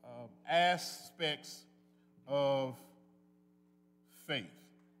 Aspects of faith.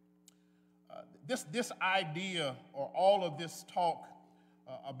 This idea or all of this talk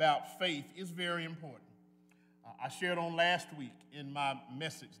about faith is very important. I shared on last week in my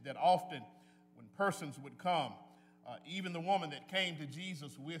message that often when persons would come, even the woman that came to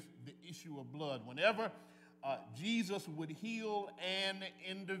Jesus with the issue of blood, whenever Jesus would heal an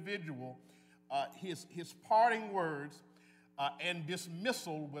individual, his parting words and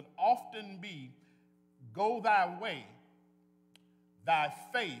dismissal would often be, "Go thy way, thy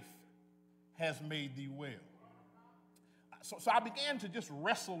faith has made thee well." So I began to just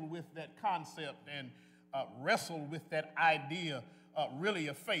wrestle with that concept and wrestle with that idea really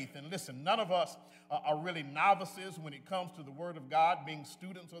of faith. And listen, none of us are really novices when it comes to the Word of God, being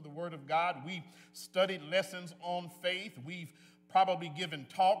students of the Word of God. We've studied lessons on faith. We've probably given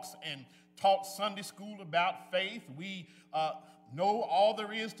talks and taught Sunday school about faith. We know all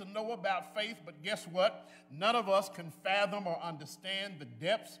there is to know about faith, but guess what? None of us can fathom or understand the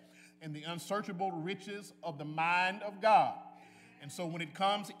depths and the unsearchable riches of the mind of God. And so when it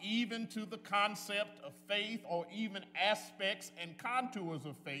comes even to the concept of faith or even aspects and contours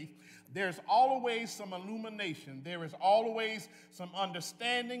of faith, there's always some illumination. There is always some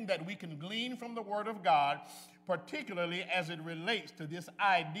understanding that we can glean from the Word of God, particularly as it relates to this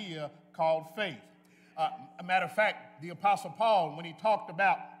idea called faith. A matter of fact, the Apostle Paul, when he talked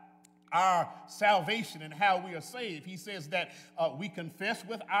about our salvation and how we are saved, he says that we confess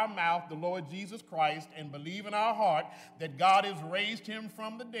with our mouth the Lord Jesus Christ and believe in our heart that God has raised him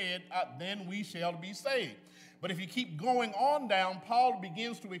from the dead, then we shall be saved. But if you keep going on down, Paul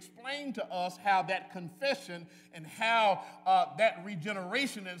begins to explain to us how that confession and how that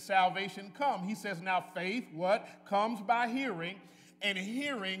regeneration and salvation come. He says, now faith, what? Comes by hearing, and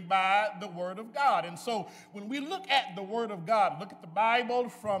hearing by the Word of God. And so when we look at the Word of God, look at the Bible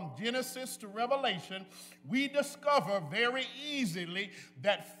from Genesis to Revelation, we discover very easily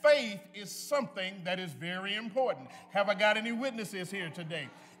that faith is something that is very important. Have I got any witnesses here today?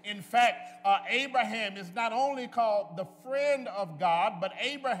 In fact, Abraham is not only called the friend of God, but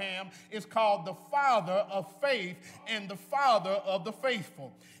Abraham is called the father of faith and the father of the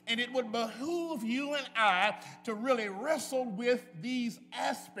faithful. And it would behoove you and I to really wrestle with these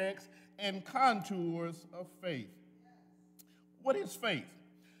aspects and contours of faith. What is faith?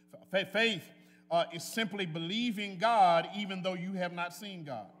 Faith is simply believing God even though you have not seen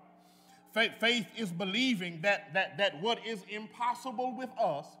God. Faith is believing that what is impossible with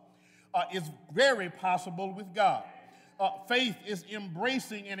us is very possible with God. Faith is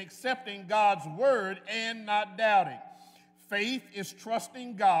embracing and accepting God's word and not doubting. Faith is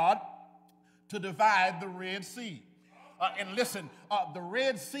trusting God to divide the Red Sea. And listen, the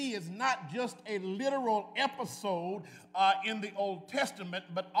Red Sea is not just a literal episode in the Old Testament,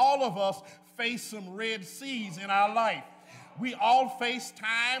 but all of us face some Red Seas in our life. We all face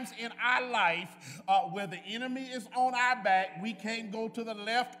times in our life where the enemy is on our back. We can't go to the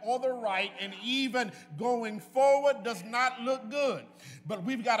left or the right, and even going forward does not look good. But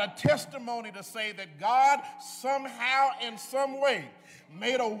we've got a testimony to say that God somehow in some way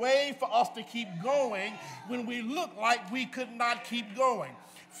made a way for us to keep going when we looked like we could not keep going.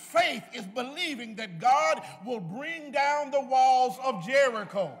 Faith is believing that God will bring down the walls of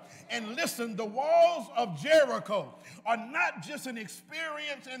Jericho. And listen, the walls of Jericho are not just an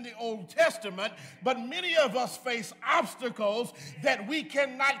experience in the Old Testament, but many of us face obstacles that we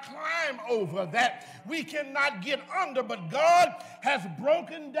cannot climb over, that we cannot get under. But God has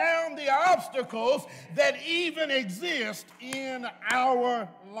broken down the obstacles that even exist in our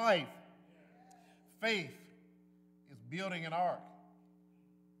life. Faith is building an ark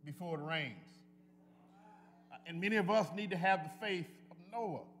before it rains. And many of us need to have the faith of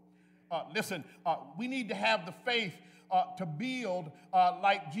Noah. Listen, we need to have the faith to build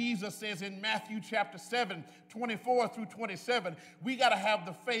like Jesus says in Matthew chapter 7, 24 through 27. We got to have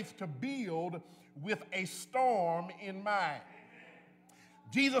the faith to build with a storm in mind.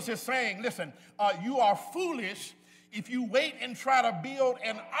 Jesus is saying, listen, you are foolish if you wait and try to build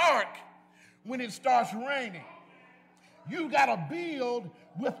an ark when it starts raining. You got to build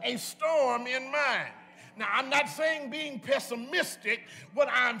with a storm in mind. Now, I'm not saying being pessimistic. What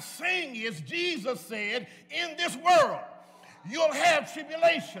I'm saying is Jesus said, in this world, you'll have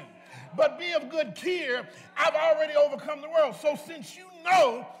tribulation, but be of good cheer. I've already overcome the world. So since you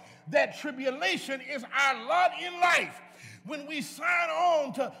know that tribulation is our lot in life, when we sign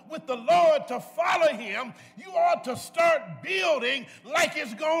on with the Lord to follow him, you ought to start building like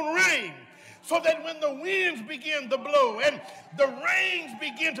it's going to rain. So that when the winds begin to blow and the rains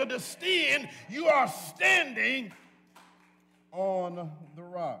begin to descend, you are standing on the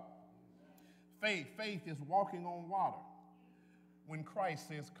rock. Faith is walking on water when Christ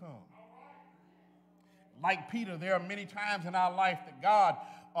says come. Like Peter, there are many times in our life that God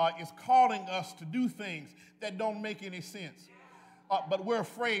is calling us to do things that don't make any sense. But we're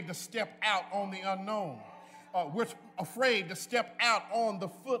afraid to step out on the unknown. We're afraid to step out on the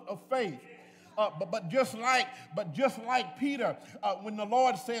foot of faith. But just like Peter, when the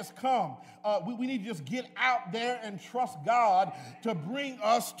Lord says come, we need to just get out there and trust God to bring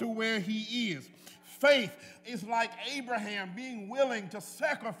us to where he is. Faith is like Abraham being willing to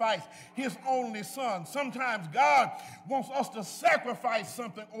sacrifice his only son. Sometimes God wants us to sacrifice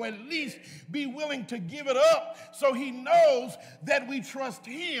something, or at least be willing to give it up, so he knows that we trust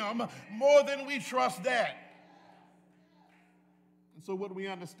him more than we trust that. So what do we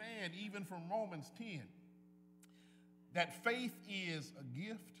understand, even from Romans 10, that faith is a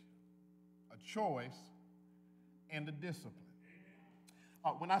gift, a choice, and a discipline.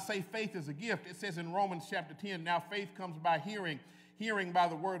 When I say faith is a gift, it says in Romans chapter 10, now faith comes by hearing, hearing by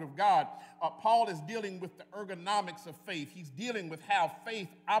the word of God. Paul is dealing with the ergonomics of faith. He's dealing with how faith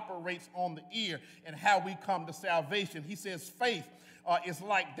operates on the ear and how we come to salvation. He says faith is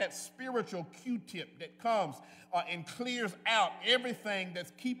like that spiritual Q-tip that comes and clears out everything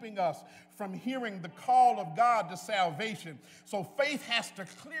that's keeping us from hearing the call of God to salvation. So faith has to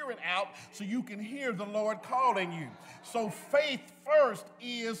clear it out so you can hear the Lord calling you. So faith first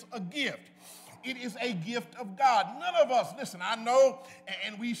is a gift. It is a gift of God. None of us, listen, I know,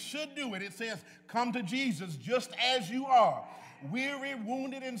 and we should do it. It says, come to Jesus just as you are, weary,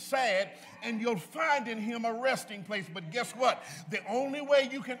 wounded, and sad, and you'll find in him a resting place. But guess what? The only way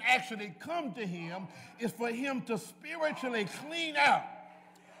you can actually come to him is for him to spiritually clean out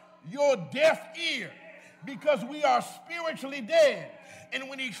your deaf ear, because we are spiritually dead. And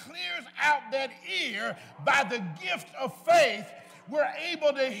when he clears out that ear by the gift of faith, we're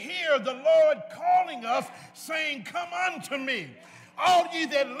able to hear the Lord calling us, saying, come unto me, all ye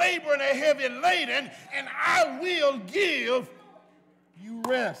that labor and are heavy laden, and I will give you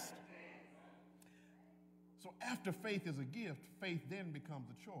rest. So after faith is a gift, faith then becomes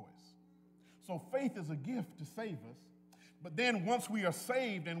a choice. So faith is a gift to save us. But then once we are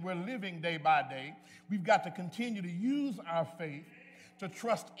saved and we're living day by day, we've got to continue to use our faith to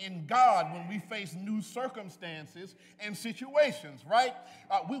trust in God when we face new circumstances and situations, right?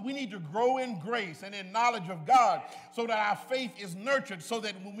 We need to grow in grace and in knowledge of God so that our faith is nurtured, so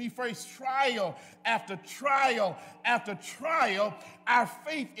that when we face trial after trial after trial, our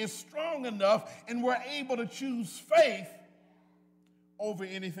faith is strong enough and we're able to choose faith over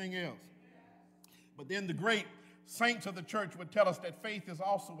anything else. But then the great saints of the church would tell us that faith is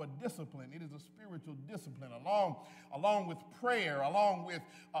also a discipline. It is a spiritual discipline, along with prayer, along with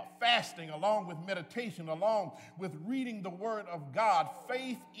fasting, along with meditation, along with reading the Word of God.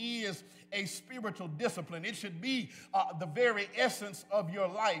 Faith is a spiritual discipline. It should be the very essence of your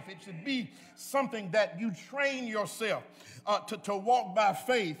life. It should be something that you train yourself to walk by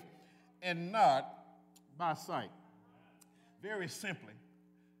faith and not by sight. Very simply,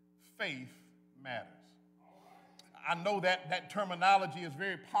 faith matters. I know that terminology is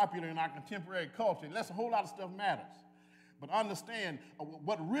very popular in our contemporary culture. A whole lot of stuff matters. But understand,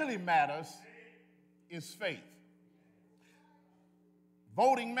 what really matters is faith.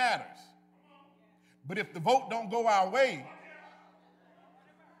 Voting matters. But if the vote don't go our way,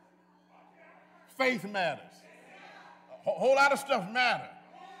 faith matters. A whole lot of stuff matters.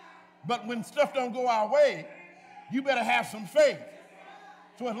 But when stuff don't go our way, you better have some faith.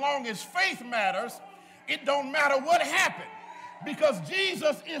 So as long as faith matters, it don't matter what happened, because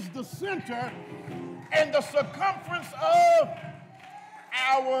Jesus is the center and the circumference of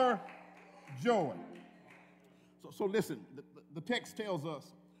our joy. So listen, the text tells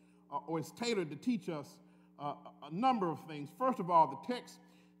us, or it's tailored to teach us a number of things. First of all, the text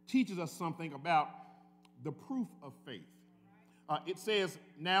teaches us something about the proof of faith. It says,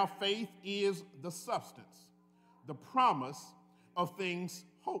 now faith is the substance, the promise of things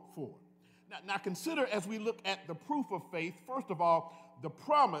hoped for. Now consider, as we look at the proof of faith, first of all, the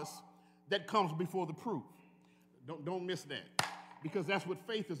promise that comes before the proof. Don't miss that, because that's what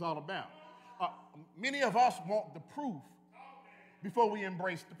faith is all about. Many of us want the proof before we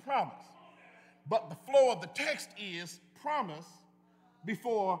embrace the promise. But the flow of the text is promise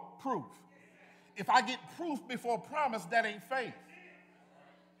before proof. If I get proof before promise, that ain't faith.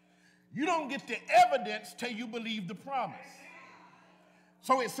 You don't get the evidence till you believe the promise.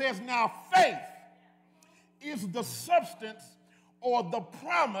 So it says, now faith is the substance or the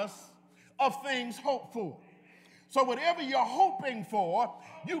promise of things hoped for. So whatever you're hoping for,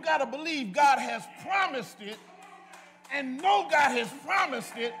 you got to believe God has promised it and know God has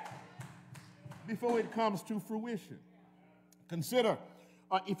promised it before it comes to fruition. Consider,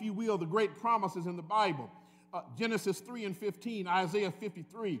 if you will, the great promises in the Bible. Genesis 3:15, Isaiah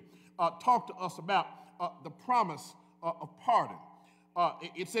 53 talk to us about the promise of pardon.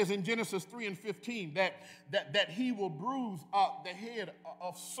 It says in Genesis 3:15 that he will bruise the head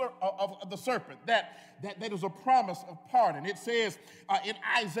of the serpent. That is a promise of pardon. It says in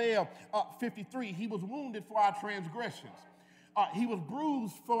Isaiah 53, he was wounded for our transgressions. He was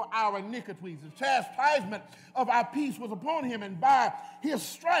bruised for our iniquities. The chastisement of our peace was upon him, and by his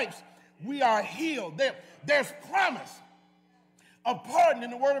stripes we are healed. There's promise of pardon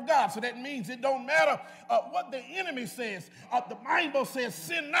in the Word of God. So that means it don't matter what the enemy says. The Bible says,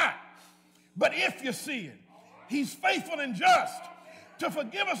 sin not. But if you sin, he's faithful and just to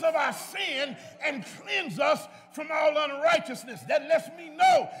forgive us of our sin and cleanse us from all unrighteousness. That lets me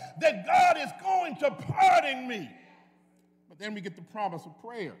know that God is going to pardon me. But then we get the promise of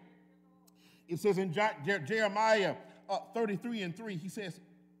prayer. It says in Jeremiah 33:3, he says,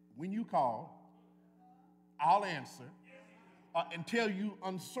 when you call, I'll answer and tell you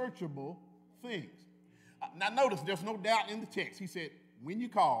unsearchable things. Now notice, there's no doubt in the text. He said, when you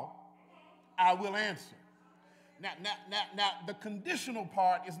call, I will answer. Now, the conditional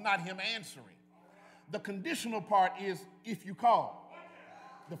part is not him answering. The conditional part is if you call.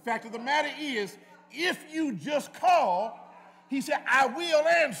 The fact of the matter is, if you just call, he said, I will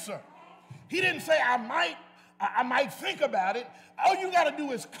answer. He didn't say, I might think about it. All you got to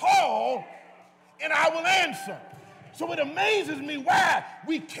do is call, and I will answer. So it amazes me why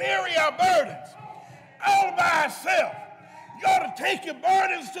we carry our burdens all by ourselves. You ought to take your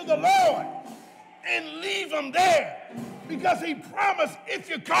burdens to the Lord and leave them there, because he promised, if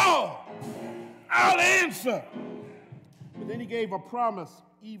you call, I'll answer. But then he gave a promise,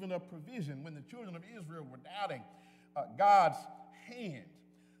 even of provision, when the children of Israel were doubting God's hand,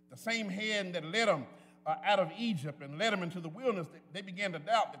 the same hand that led them out of Egypt and led them into the wilderness. They began to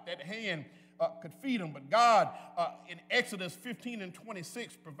doubt that hand could feed them. But God, in Exodus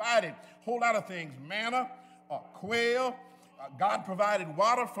 15:26, provided a whole lot of things: manna, quail. God provided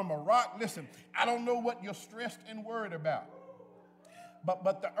water from a rock. Listen, I don't know what you're stressed and worried about,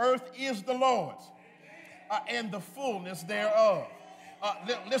 but the earth is the Lord's and the fullness thereof.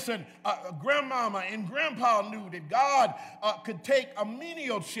 Listen, grandmama and grandpa knew that God could take a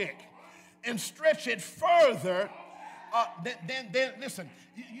menial check and stretch it further. Then listen,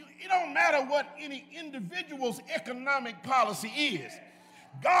 it don't matter what any individual's economic policy is.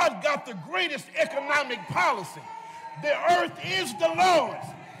 God got the greatest economic policy. The earth is the Lord's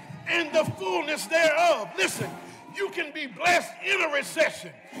and the fullness thereof. Listen, you can be blessed in a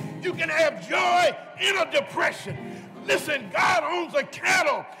recession. You can have joy in a depression. Listen, God owns a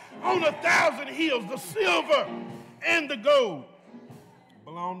cattle on 1,000 hills. The silver and the gold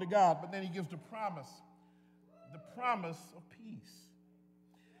belong to God. But then he gives the promise of peace.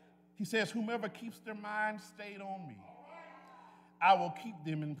 He says, whomever keeps their mind stayed on me, I will keep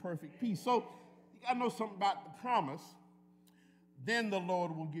them in perfect peace. So you got to know something about the promise. Then the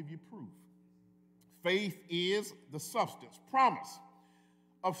Lord will give you proof. Faith is the substance, promise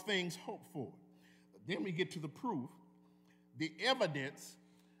of things hoped for. Then we get to the proof, the evidence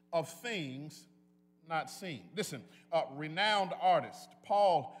of things not seen. Listen, renowned artist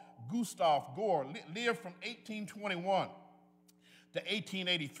Paul Gustav Gore lived from 1821 to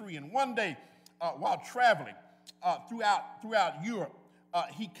 1883. And one day, while traveling throughout Europe,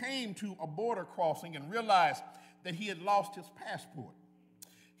 he came to a border crossing and realized that he had lost his passport.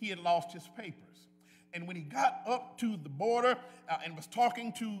 He had lost his papers. And when he got up to the border and was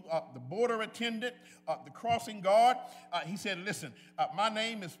talking to the border attendant, the crossing guard, he said, listen, my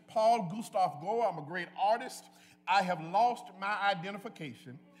name is Paul Gustav Gore. I'm a great artist. I have lost my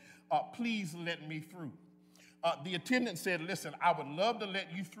identification. Please let me through. The attendant said, listen, I would love to let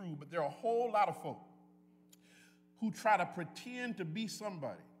you through, but there are a whole lot of folk who try to pretend to be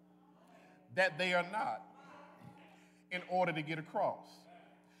somebody that they are not in order to get across.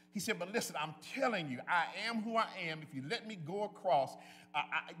 He said, but listen, I'm telling you, I am who I am. If you let me go across,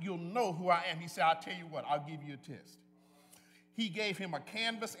 you'll know who I am. He said, I'll tell you what, I'll give you a test. He gave him a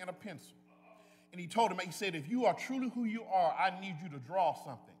canvas and a pencil. And he told him, he said, if you are truly who you are, I need you to draw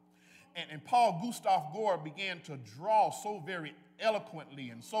something. And Paul Gustav Gore began to draw so very eloquently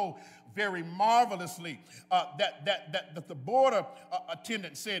and so very marvelously that the border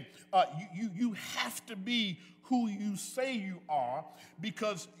attendant said, you have to be who you say you are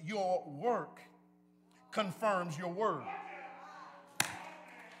because your work confirms your word.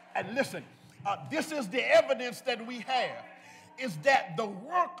 And listen, this is the evidence that we have, is that the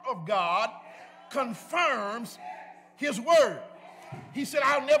work of God confirms his word. He said,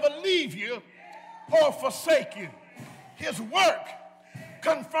 I'll never leave you or forsake you. His work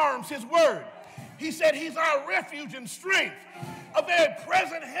confirms his word. He said he's our refuge and strength, a very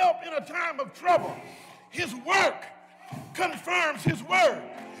present help in a time of trouble. His work confirms his word.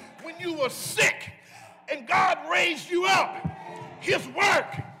 When you were sick and God raised you up, his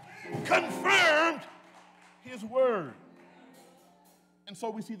work confirmed his word. And so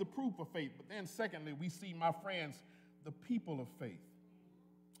we see the proof of faith. But then secondly, we see, my friends, the people of faith.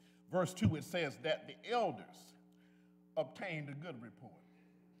 Verse 2, it says that the elders obtained a good report.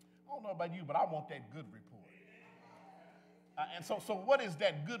 I don't know about you, but I want that good report. And so what is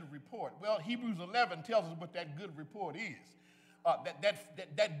that good report? Well, Hebrews 11 tells us what that good report is.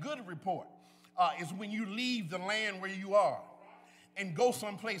 That good report is when you leave the land where you are and go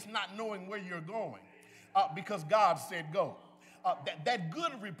someplace not knowing where you're going because God said go. That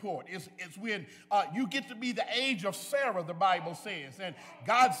good report is when you get to be the age of Sarah, the Bible says, and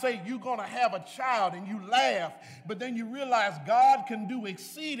God say you're going to have a child and you laugh, but then you realize God can do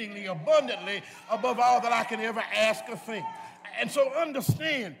exceedingly abundantly above all that I can ever ask or think. And so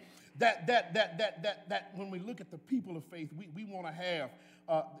understand that when we look at the people of faith, we want to have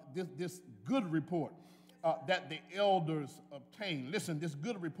this good report that the elders obtain. Listen, this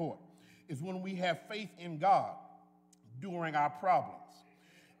good report is when we have faith in God during our problems.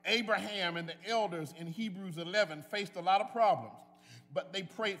 Abraham and the elders in Hebrews 11 faced a lot of problems, but they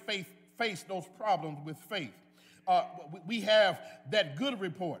faced those problems with faith. We have that good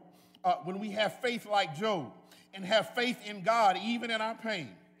report when we have faith like Job and have faith in God even in our pain.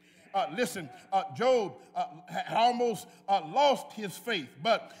 Listen, Job had almost lost his faith,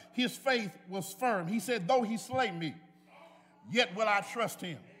 but his faith was firm. He said, though he slay me, yet will I trust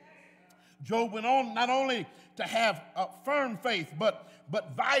him. Job went on not only to have a firm faith, but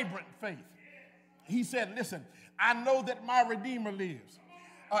vibrant faith. He said, listen, I know that my Redeemer lives.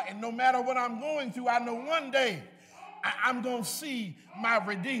 And no matter what I'm going through, I know one day I'm going to see my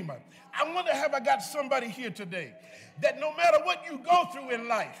Redeemer. I wonder, have I got somebody here today that no matter what you go through in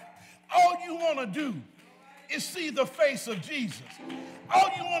life, all you want to do is see the face of Jesus. All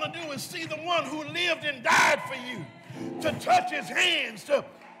you want to do is see the one who lived and died for you, to touch his hands, to...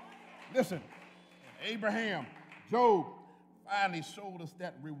 Listen, Abraham, Job, finally showed us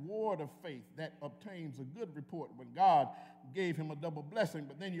that reward of faith that obtains a good report when God gave him a double blessing.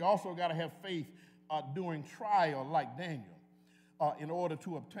 But then you also got to have faith during trial like Daniel in order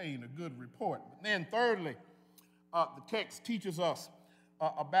to obtain a good report. But then thirdly, the text teaches us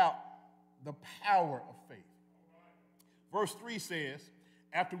about the power of faith. Verse 3 says,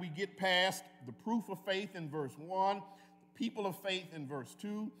 after we get past the proof of faith in verse 1, the people of faith in verse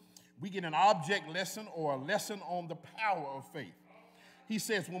 2, we get an object lesson or a lesson on the power of faith. He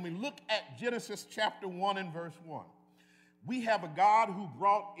says, when we look at Genesis chapter 1 and verse 1, we have a God who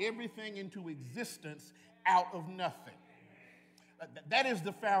brought everything into existence out of nothing. That is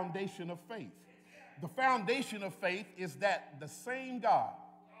the foundation of faith. The foundation of faith is that the same God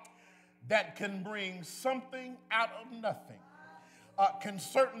that can bring something out of nothing can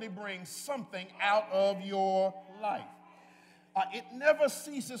certainly bring something out of your life. It never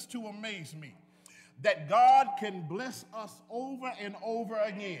ceases to amaze me that God can bless us over and over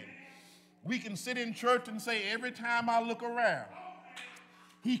again. We can sit in church and say, every time I look around,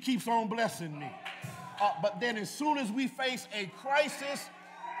 he keeps on blessing me. But then as soon as we face a crisis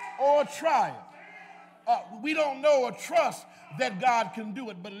or a trial, we don't know or trust that God can do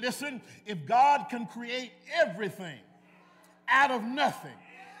it. But listen, if God can create everything out of nothing,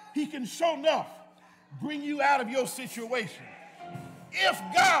 he can sure enough bring you out of your situation. If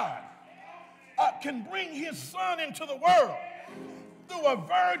God can bring his son into the world through a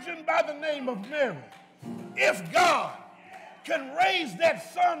virgin by the name of Mary, if God can raise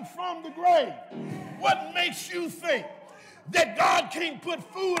that son from the grave, what makes you think that God can't put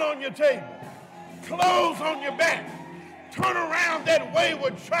food on your table, clothes on your back, turn around that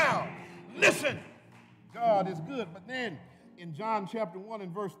wayward child? Listen, God is good. But then in John chapter 1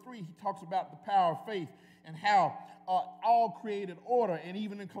 and verse 3, he talks about the power of faith and how all created order, and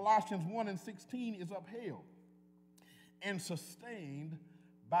even in Colossians 1 and 16, is upheld and sustained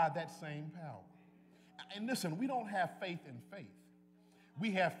by that same power. And listen, we don't have faith in faith.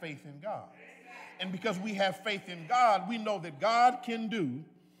 We have faith in God. And because we have faith in God, we know that God can do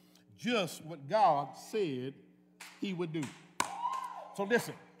just what God said he would do. So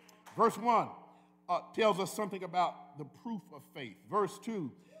listen, verse 1 tells us something about the proof of faith. Verse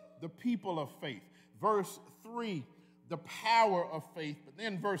 2, the people of faith. Verse 3, the power of faith. But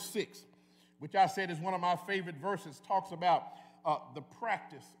then verse 6, which I said is one of my favorite verses, talks about the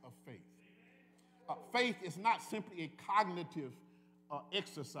practice of faith. Faith is not simply a cognitive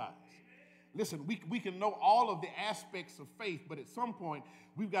exercise. Listen, we can know all of the aspects of faith, but at some point,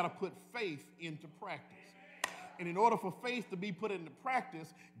 we've got to put faith into practice. And in order for faith to be put into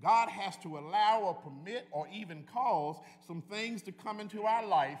practice, God has to allow or permit or even cause some things to come into our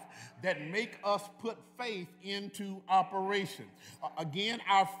life that make us put faith into operation. Again,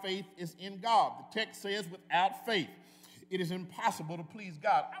 our faith is in God. The text says, without faith, it is impossible to please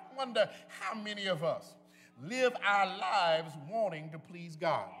God. I wonder how many of us live our lives wanting to please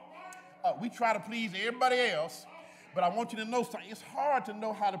God. We try to please everybody else, but I want you to know something. It's hard to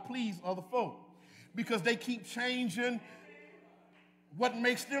know how to please other folk because they keep changing what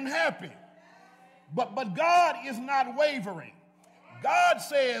makes them happy. But God is not wavering. God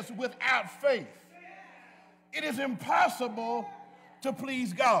says without faith, it is impossible to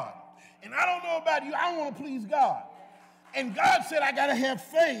please God. And I don't know about you, I want to please God. And God said I got to have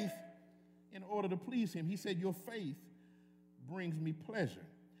faith in order to please him. He said your faith brings me pleasure.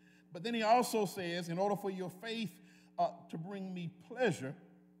 But then he also says, in order for your faith to bring me pleasure,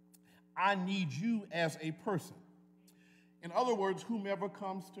 I need you as a person. In other words, whomever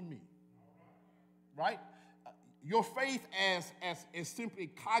comes to me, right? Your faith as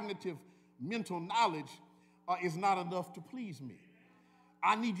simply cognitive mental knowledge is not enough to please me.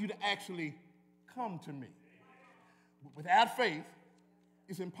 I need you to actually come to me. Without faith,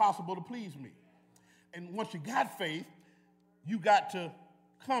 it's impossible to please me. And once you got faith, you got to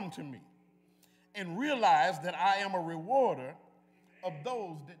come to me and realize that I am a rewarder of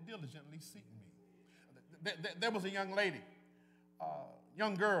those that diligently seek me. There was a young lady,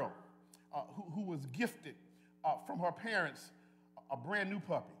 young girl, who was gifted from her parents a brand new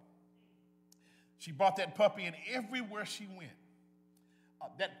puppy. She brought that puppy, and everywhere she went,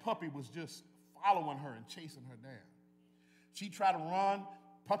 that puppy was just following her and chasing her down. She tried to run,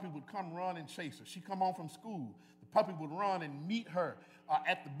 puppy would come run and chase her. She'd come home from school, the puppy would run and meet her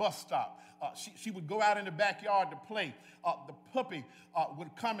at the bus stop. She would go out in the backyard to play. The puppy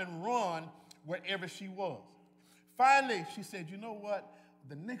would come and run wherever she was. Finally, she said, you know what?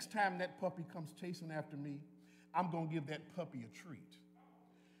 The next time that puppy comes chasing after me, I'm going to give that puppy a treat.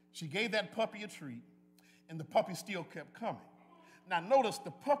 She gave that puppy a treat, and the puppy still kept coming. Now notice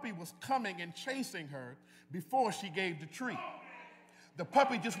the puppy was coming and chasing her before she gave the treat. The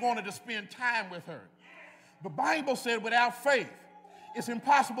puppy just wanted to spend time with her. The Bible said without faith, it's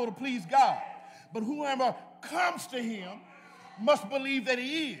impossible to please God. But whoever comes to him must believe that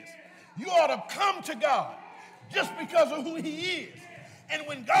he is. You ought to come to God just because of who he is. And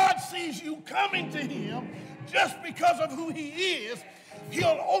when God sees you coming to him just because of who he is,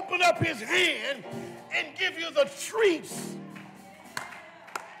 he'll open up his hand and give you the treats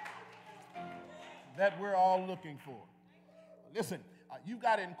that we're all looking for. Listen, you've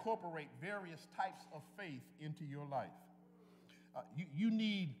got to incorporate various types of faith into your life. You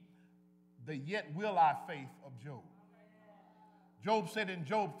need the yet will I faith of Job. Job said in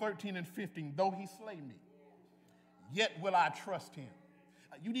Job 13 and 15, though he slay me, yet will I trust him.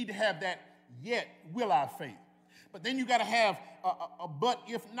 You need to have that yet will I faith. But then you got to have a but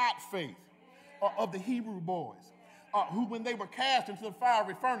if not faith of the Hebrew boys who, when they were cast into the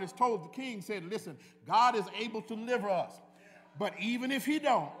fiery furnace, told the king, said, listen, God is able to deliver us. But even if he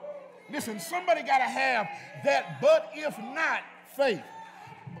don't, listen, somebody got to have that but if not faith.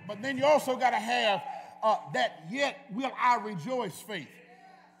 But then you also got to have that yet will I rejoice faith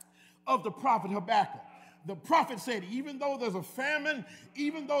of the prophet Habakkuk. The prophet said, even though there's a famine,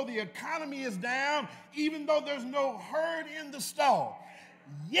 even though the economy is down, even though there's no herd in the stall,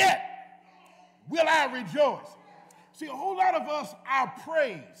 yet will I rejoice. See, a whole lot of us, our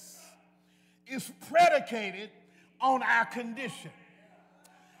praise is predicated on our condition.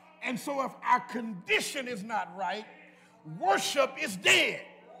 And so if our condition is not right, worship is dead.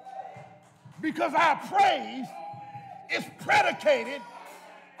 Because our praise is predicated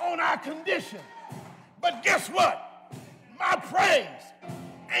on our condition. But guess what? My praise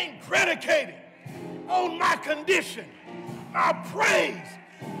ain't predicated on my condition. My praise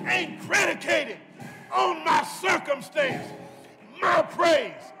ain't predicated on my circumstance. My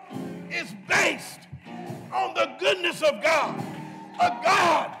praise is based on the goodness of God. A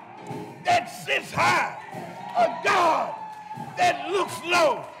God that sits high. A God that looks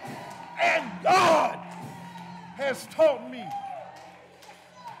low. And God has taught me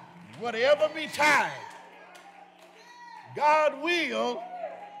whatever betide, God will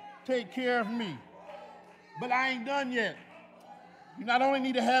take care of me. But I ain't done yet. You not only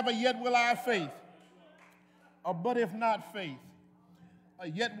need to have a yet will I faith, a but if not faith, a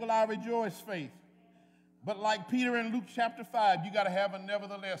yet will I rejoice faith, but like Peter in Luke chapter 5, you got to have a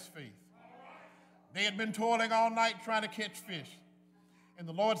nevertheless faith. They had been toiling all night trying to catch fish. And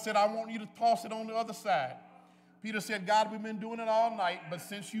the Lord said, I want you to toss it on the other side. Peter said, God, we've been doing it all night, but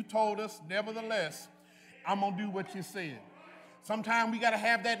since you told us, nevertheless, I'm going to do what you said. Sometimes we got to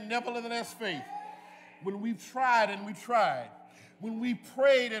have that nevertheless faith. When we've tried and we tried, when we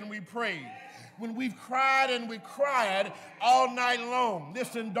prayed and we prayed, when we've cried and we cried all night long.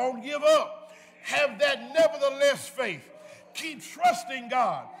 Listen, don't give up. Have that nevertheless faith. Keep trusting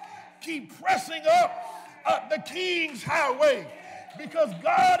God. Keep pressing up the King's highway, because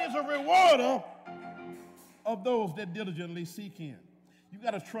God is a rewarder of those that diligently seek him. You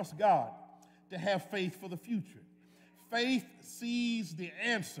got to trust God to have faith for the future. Faith sees the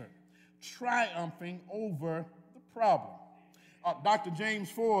answer, triumphing over the problem. Dr. James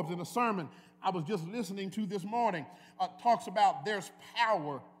Forbes, in a sermon I was just listening to this morning, talks about there's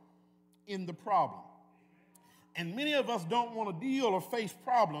power in the problem. And many of us don't want to deal or face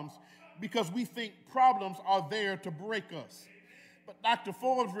problems because we think problems are there to break us. But Dr.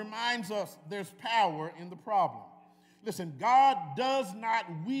 Forbes reminds us there's power in the problem. Listen, God does not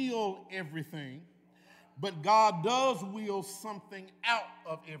will everything, but God does will something out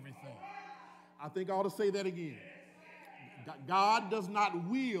of everything. I think I ought to say that again. God does not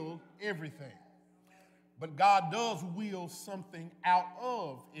will everything, but God does will something out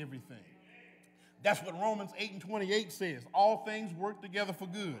of everything. That's what Romans 8:28 says. All things work together for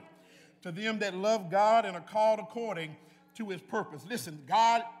good to them that love God and are called according to his purpose. Listen,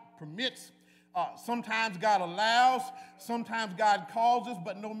 God permits, sometimes God allows, sometimes God causes,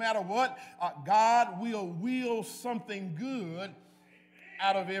 but no matter what, God will something good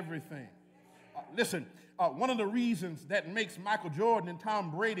out of everything. Listen, one of the reasons that makes Michael Jordan and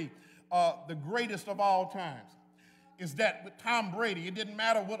Tom Brady the greatest of all times is that with Tom Brady, it didn't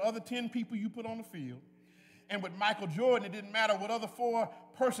matter what other 10 people you put on the field, and with Michael Jordan, it didn't matter what other 4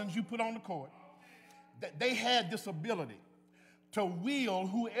 persons you put on the court. That they had this ability to will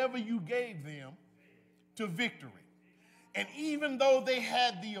whoever you gave them to victory. And even though they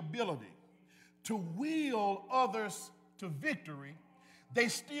had the ability to will others to victory, they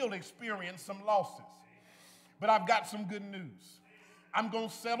still experienced some losses. But I've got some good news. I'm going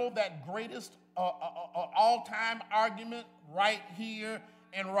to settle that greatest all-time argument right here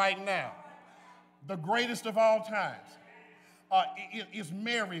and right now. The greatest of all times is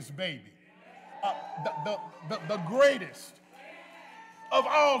Mary's baby. The greatest of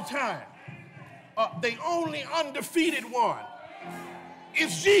all time. The only undefeated one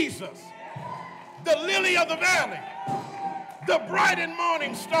is Jesus, the lily of the valley, the bright and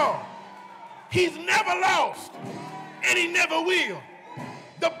morning star. He's never lost, and he never will.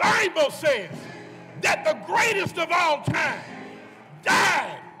 The Bible says that the greatest of all time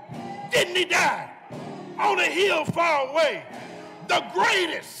died. Didn't he die? On a hill far away. The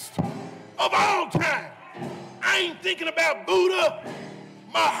greatest of all time. I ain't thinking about Buddha,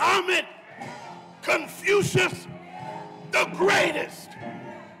 Muhammad, Confucius. The greatest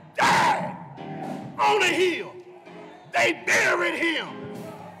died on a hill. They buried him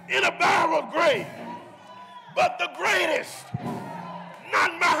in a borrowed grave. But the greatest,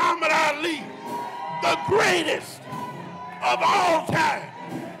 not Muhammad Ali, the greatest of all time,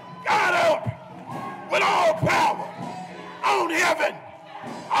 got up with all power on heaven,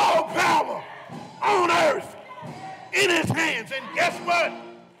 all power on earth in his hands. And guess what?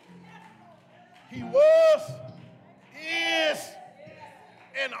 He was, is,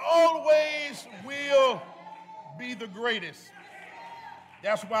 and always will be the greatest.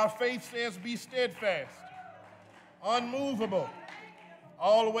 That's why faith says be steadfast, unmovable,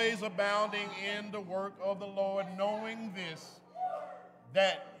 always abounding in the work of the Lord, knowing this,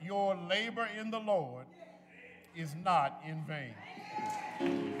 that your labor in the Lord is not in vain.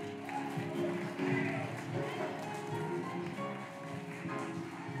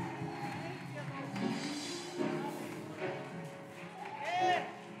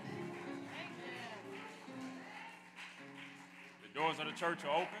 The doors of the church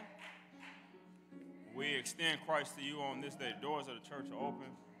are open. We extend Christ to you on this day. Doors of the church are open.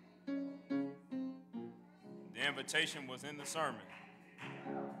 The invitation was in the sermon.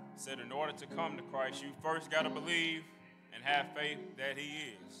 It said in order to come to Christ, you first got to believe and have faith that he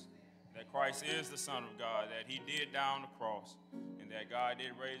is, that Christ is the Son of God, that he did die on the cross, and that God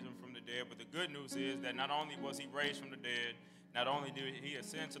did raise him from the dead. But the good news is that not only was he raised from the dead, not only did he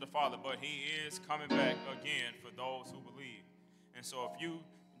ascend to the Father, but he is coming back again for those who believe. And so if you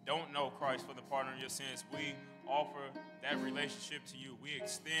don't know Christ for the pardon of your sins, we offer that relationship to you. We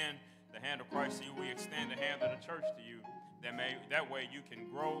extend the hand of Christ to you. We extend the hand of the church to you. That way you can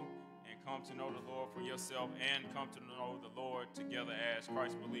grow and come to know the Lord for yourself and come to know the Lord together as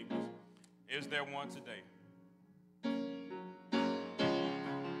Christ believers. Is there one today?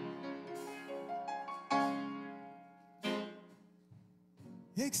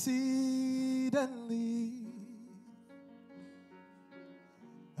 Exceedingly,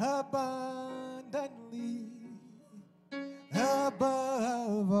 abundantly,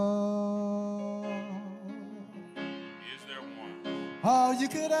 above all. Is there one? All you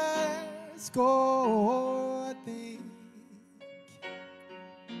could ask or think,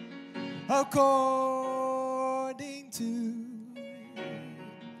 according to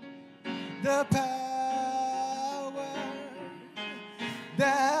the power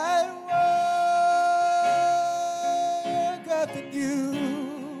that worketh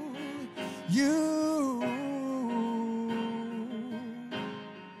in you.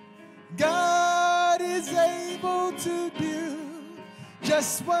 God is able to do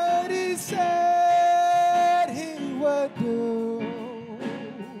just what he said he would do,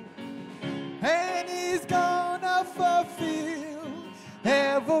 and he's gonna fulfill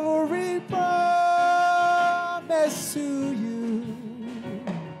every promise to you.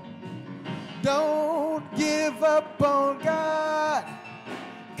 Don't give up on God,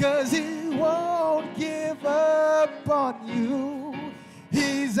 'cause he won't give up on you.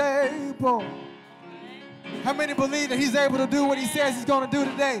 He's able. How many believe that he's able to do what he says he's going to do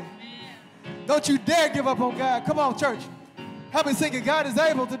today? Don't you dare give up on God. Come on, church. Help me sing it. God is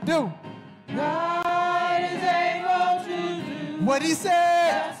able to do. God is able to do What he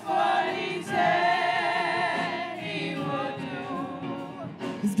said. just what he said he would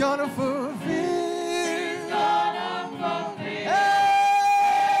do. He's going to fulfill. He's gonna fulfill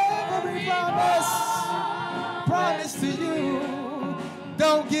Every promise to you.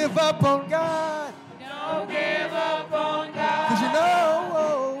 Don't give up on God. Don't give up on God. 'Cause you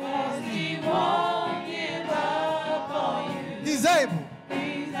know He won't give up on you. he's able.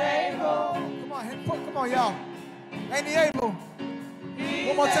 He's able. Come on, y'all. Ain't he able? He's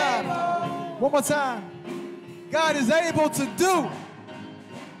One more time. able. One more time. God is able to do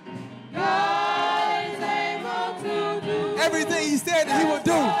God is able to do everything he said that he would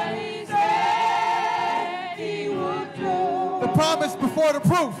do. what he said he would do. The promise before the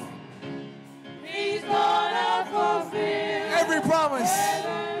proof. He's gonna fulfill Every promise.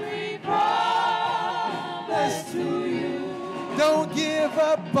 every promise to you. Don't give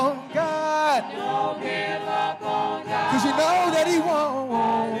up on God. Don't give up on God. 'Cause you know that He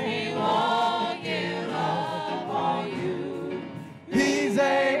won't. He won't give up on you. He's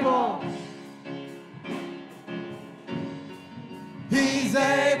able. He's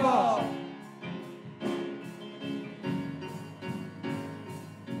able.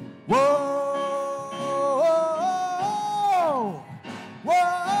 Whoa,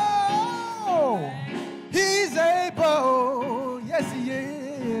 whoa, He's able. Yes, He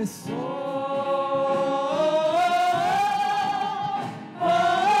is.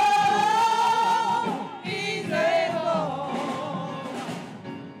 He's able.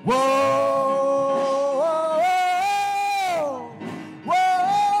 Whoa,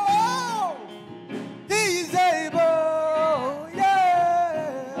 whoa, He's able.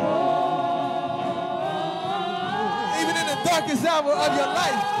 Yeah. Even in the darkest hour of your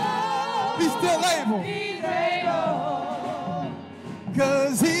life, He's still able. He's able.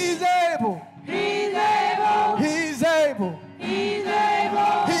 'Cause He's able. He's able. He's able. He's able.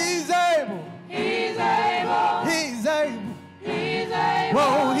 He's able. He's able. He's able. He's able.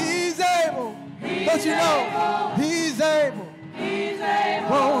 Whoa, He's able. Don't you know? He's able. He's able.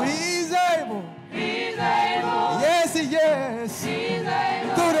 Whoa, He's able. He's able. Yes, He is. He's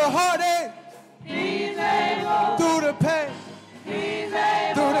able. Through the heartache, He's able. through the pain, He's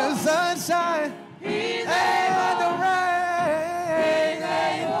able. through the sunshine He's and the rain.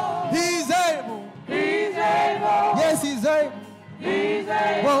 He's He's able. He's able. Yes, He's able. He's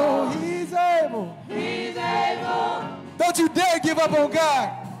able. Whoa, He's able. He's able. Don't you dare give up on God.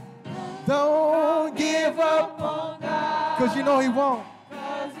 Don't give up, On God. 'cause you know He won't.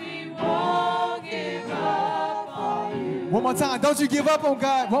 'Cause He won't give up on you. One more time. Don't you give up on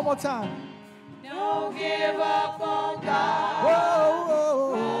God. One more time. Don't give up on God. Whoa,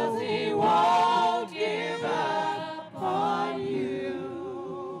 whoa, 'Cause whoa. He won't give up on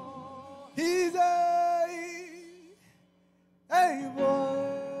you. He's able.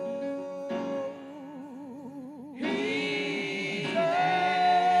 He's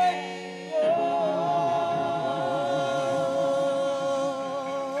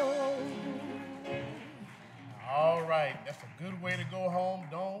All right, that's a good way to go home.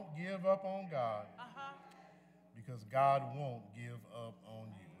 Don't give up on God. Because God won't give up on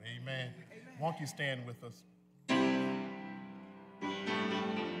you. Amen. Won't you stand with us?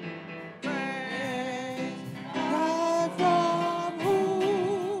 God from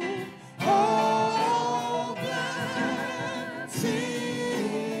whom all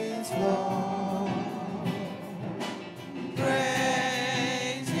blessings flow.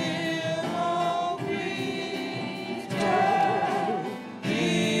 Praise Him, O creature,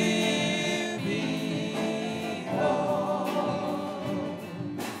 hear me, Lord.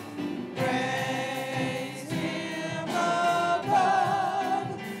 Praise Him above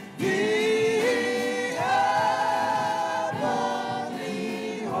the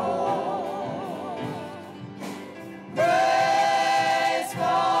heavenly host. Praise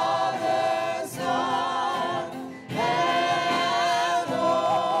Father, Son, and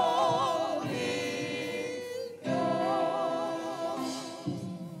Holy Ghost.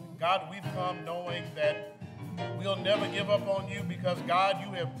 God, we've come knowing that we'll never give up on you because, God,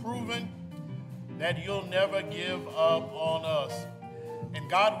 you have proven that you'll never give up on us. And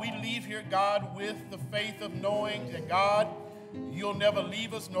God, we leave here, God, with the faith of knowing that, God, you'll never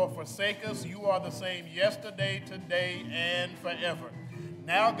leave us nor forsake us. You are the same yesterday, today, and forever.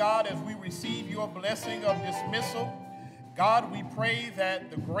 Now, God, as we receive your blessing of dismissal, God, we pray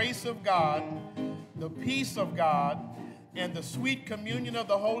that the grace of God, the peace of God, and the sweet communion of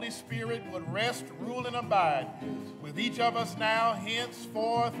the Holy Spirit would rest, rule, and abide with each of us now,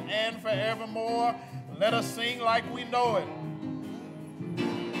 henceforth, and forevermore. Let us sing like we know it.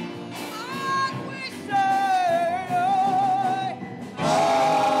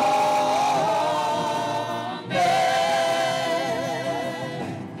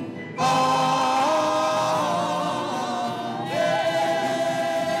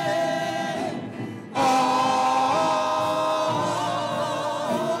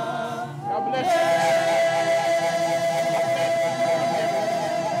 God bless you.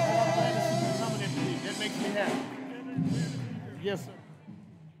 That makes me happy. Yes, sir.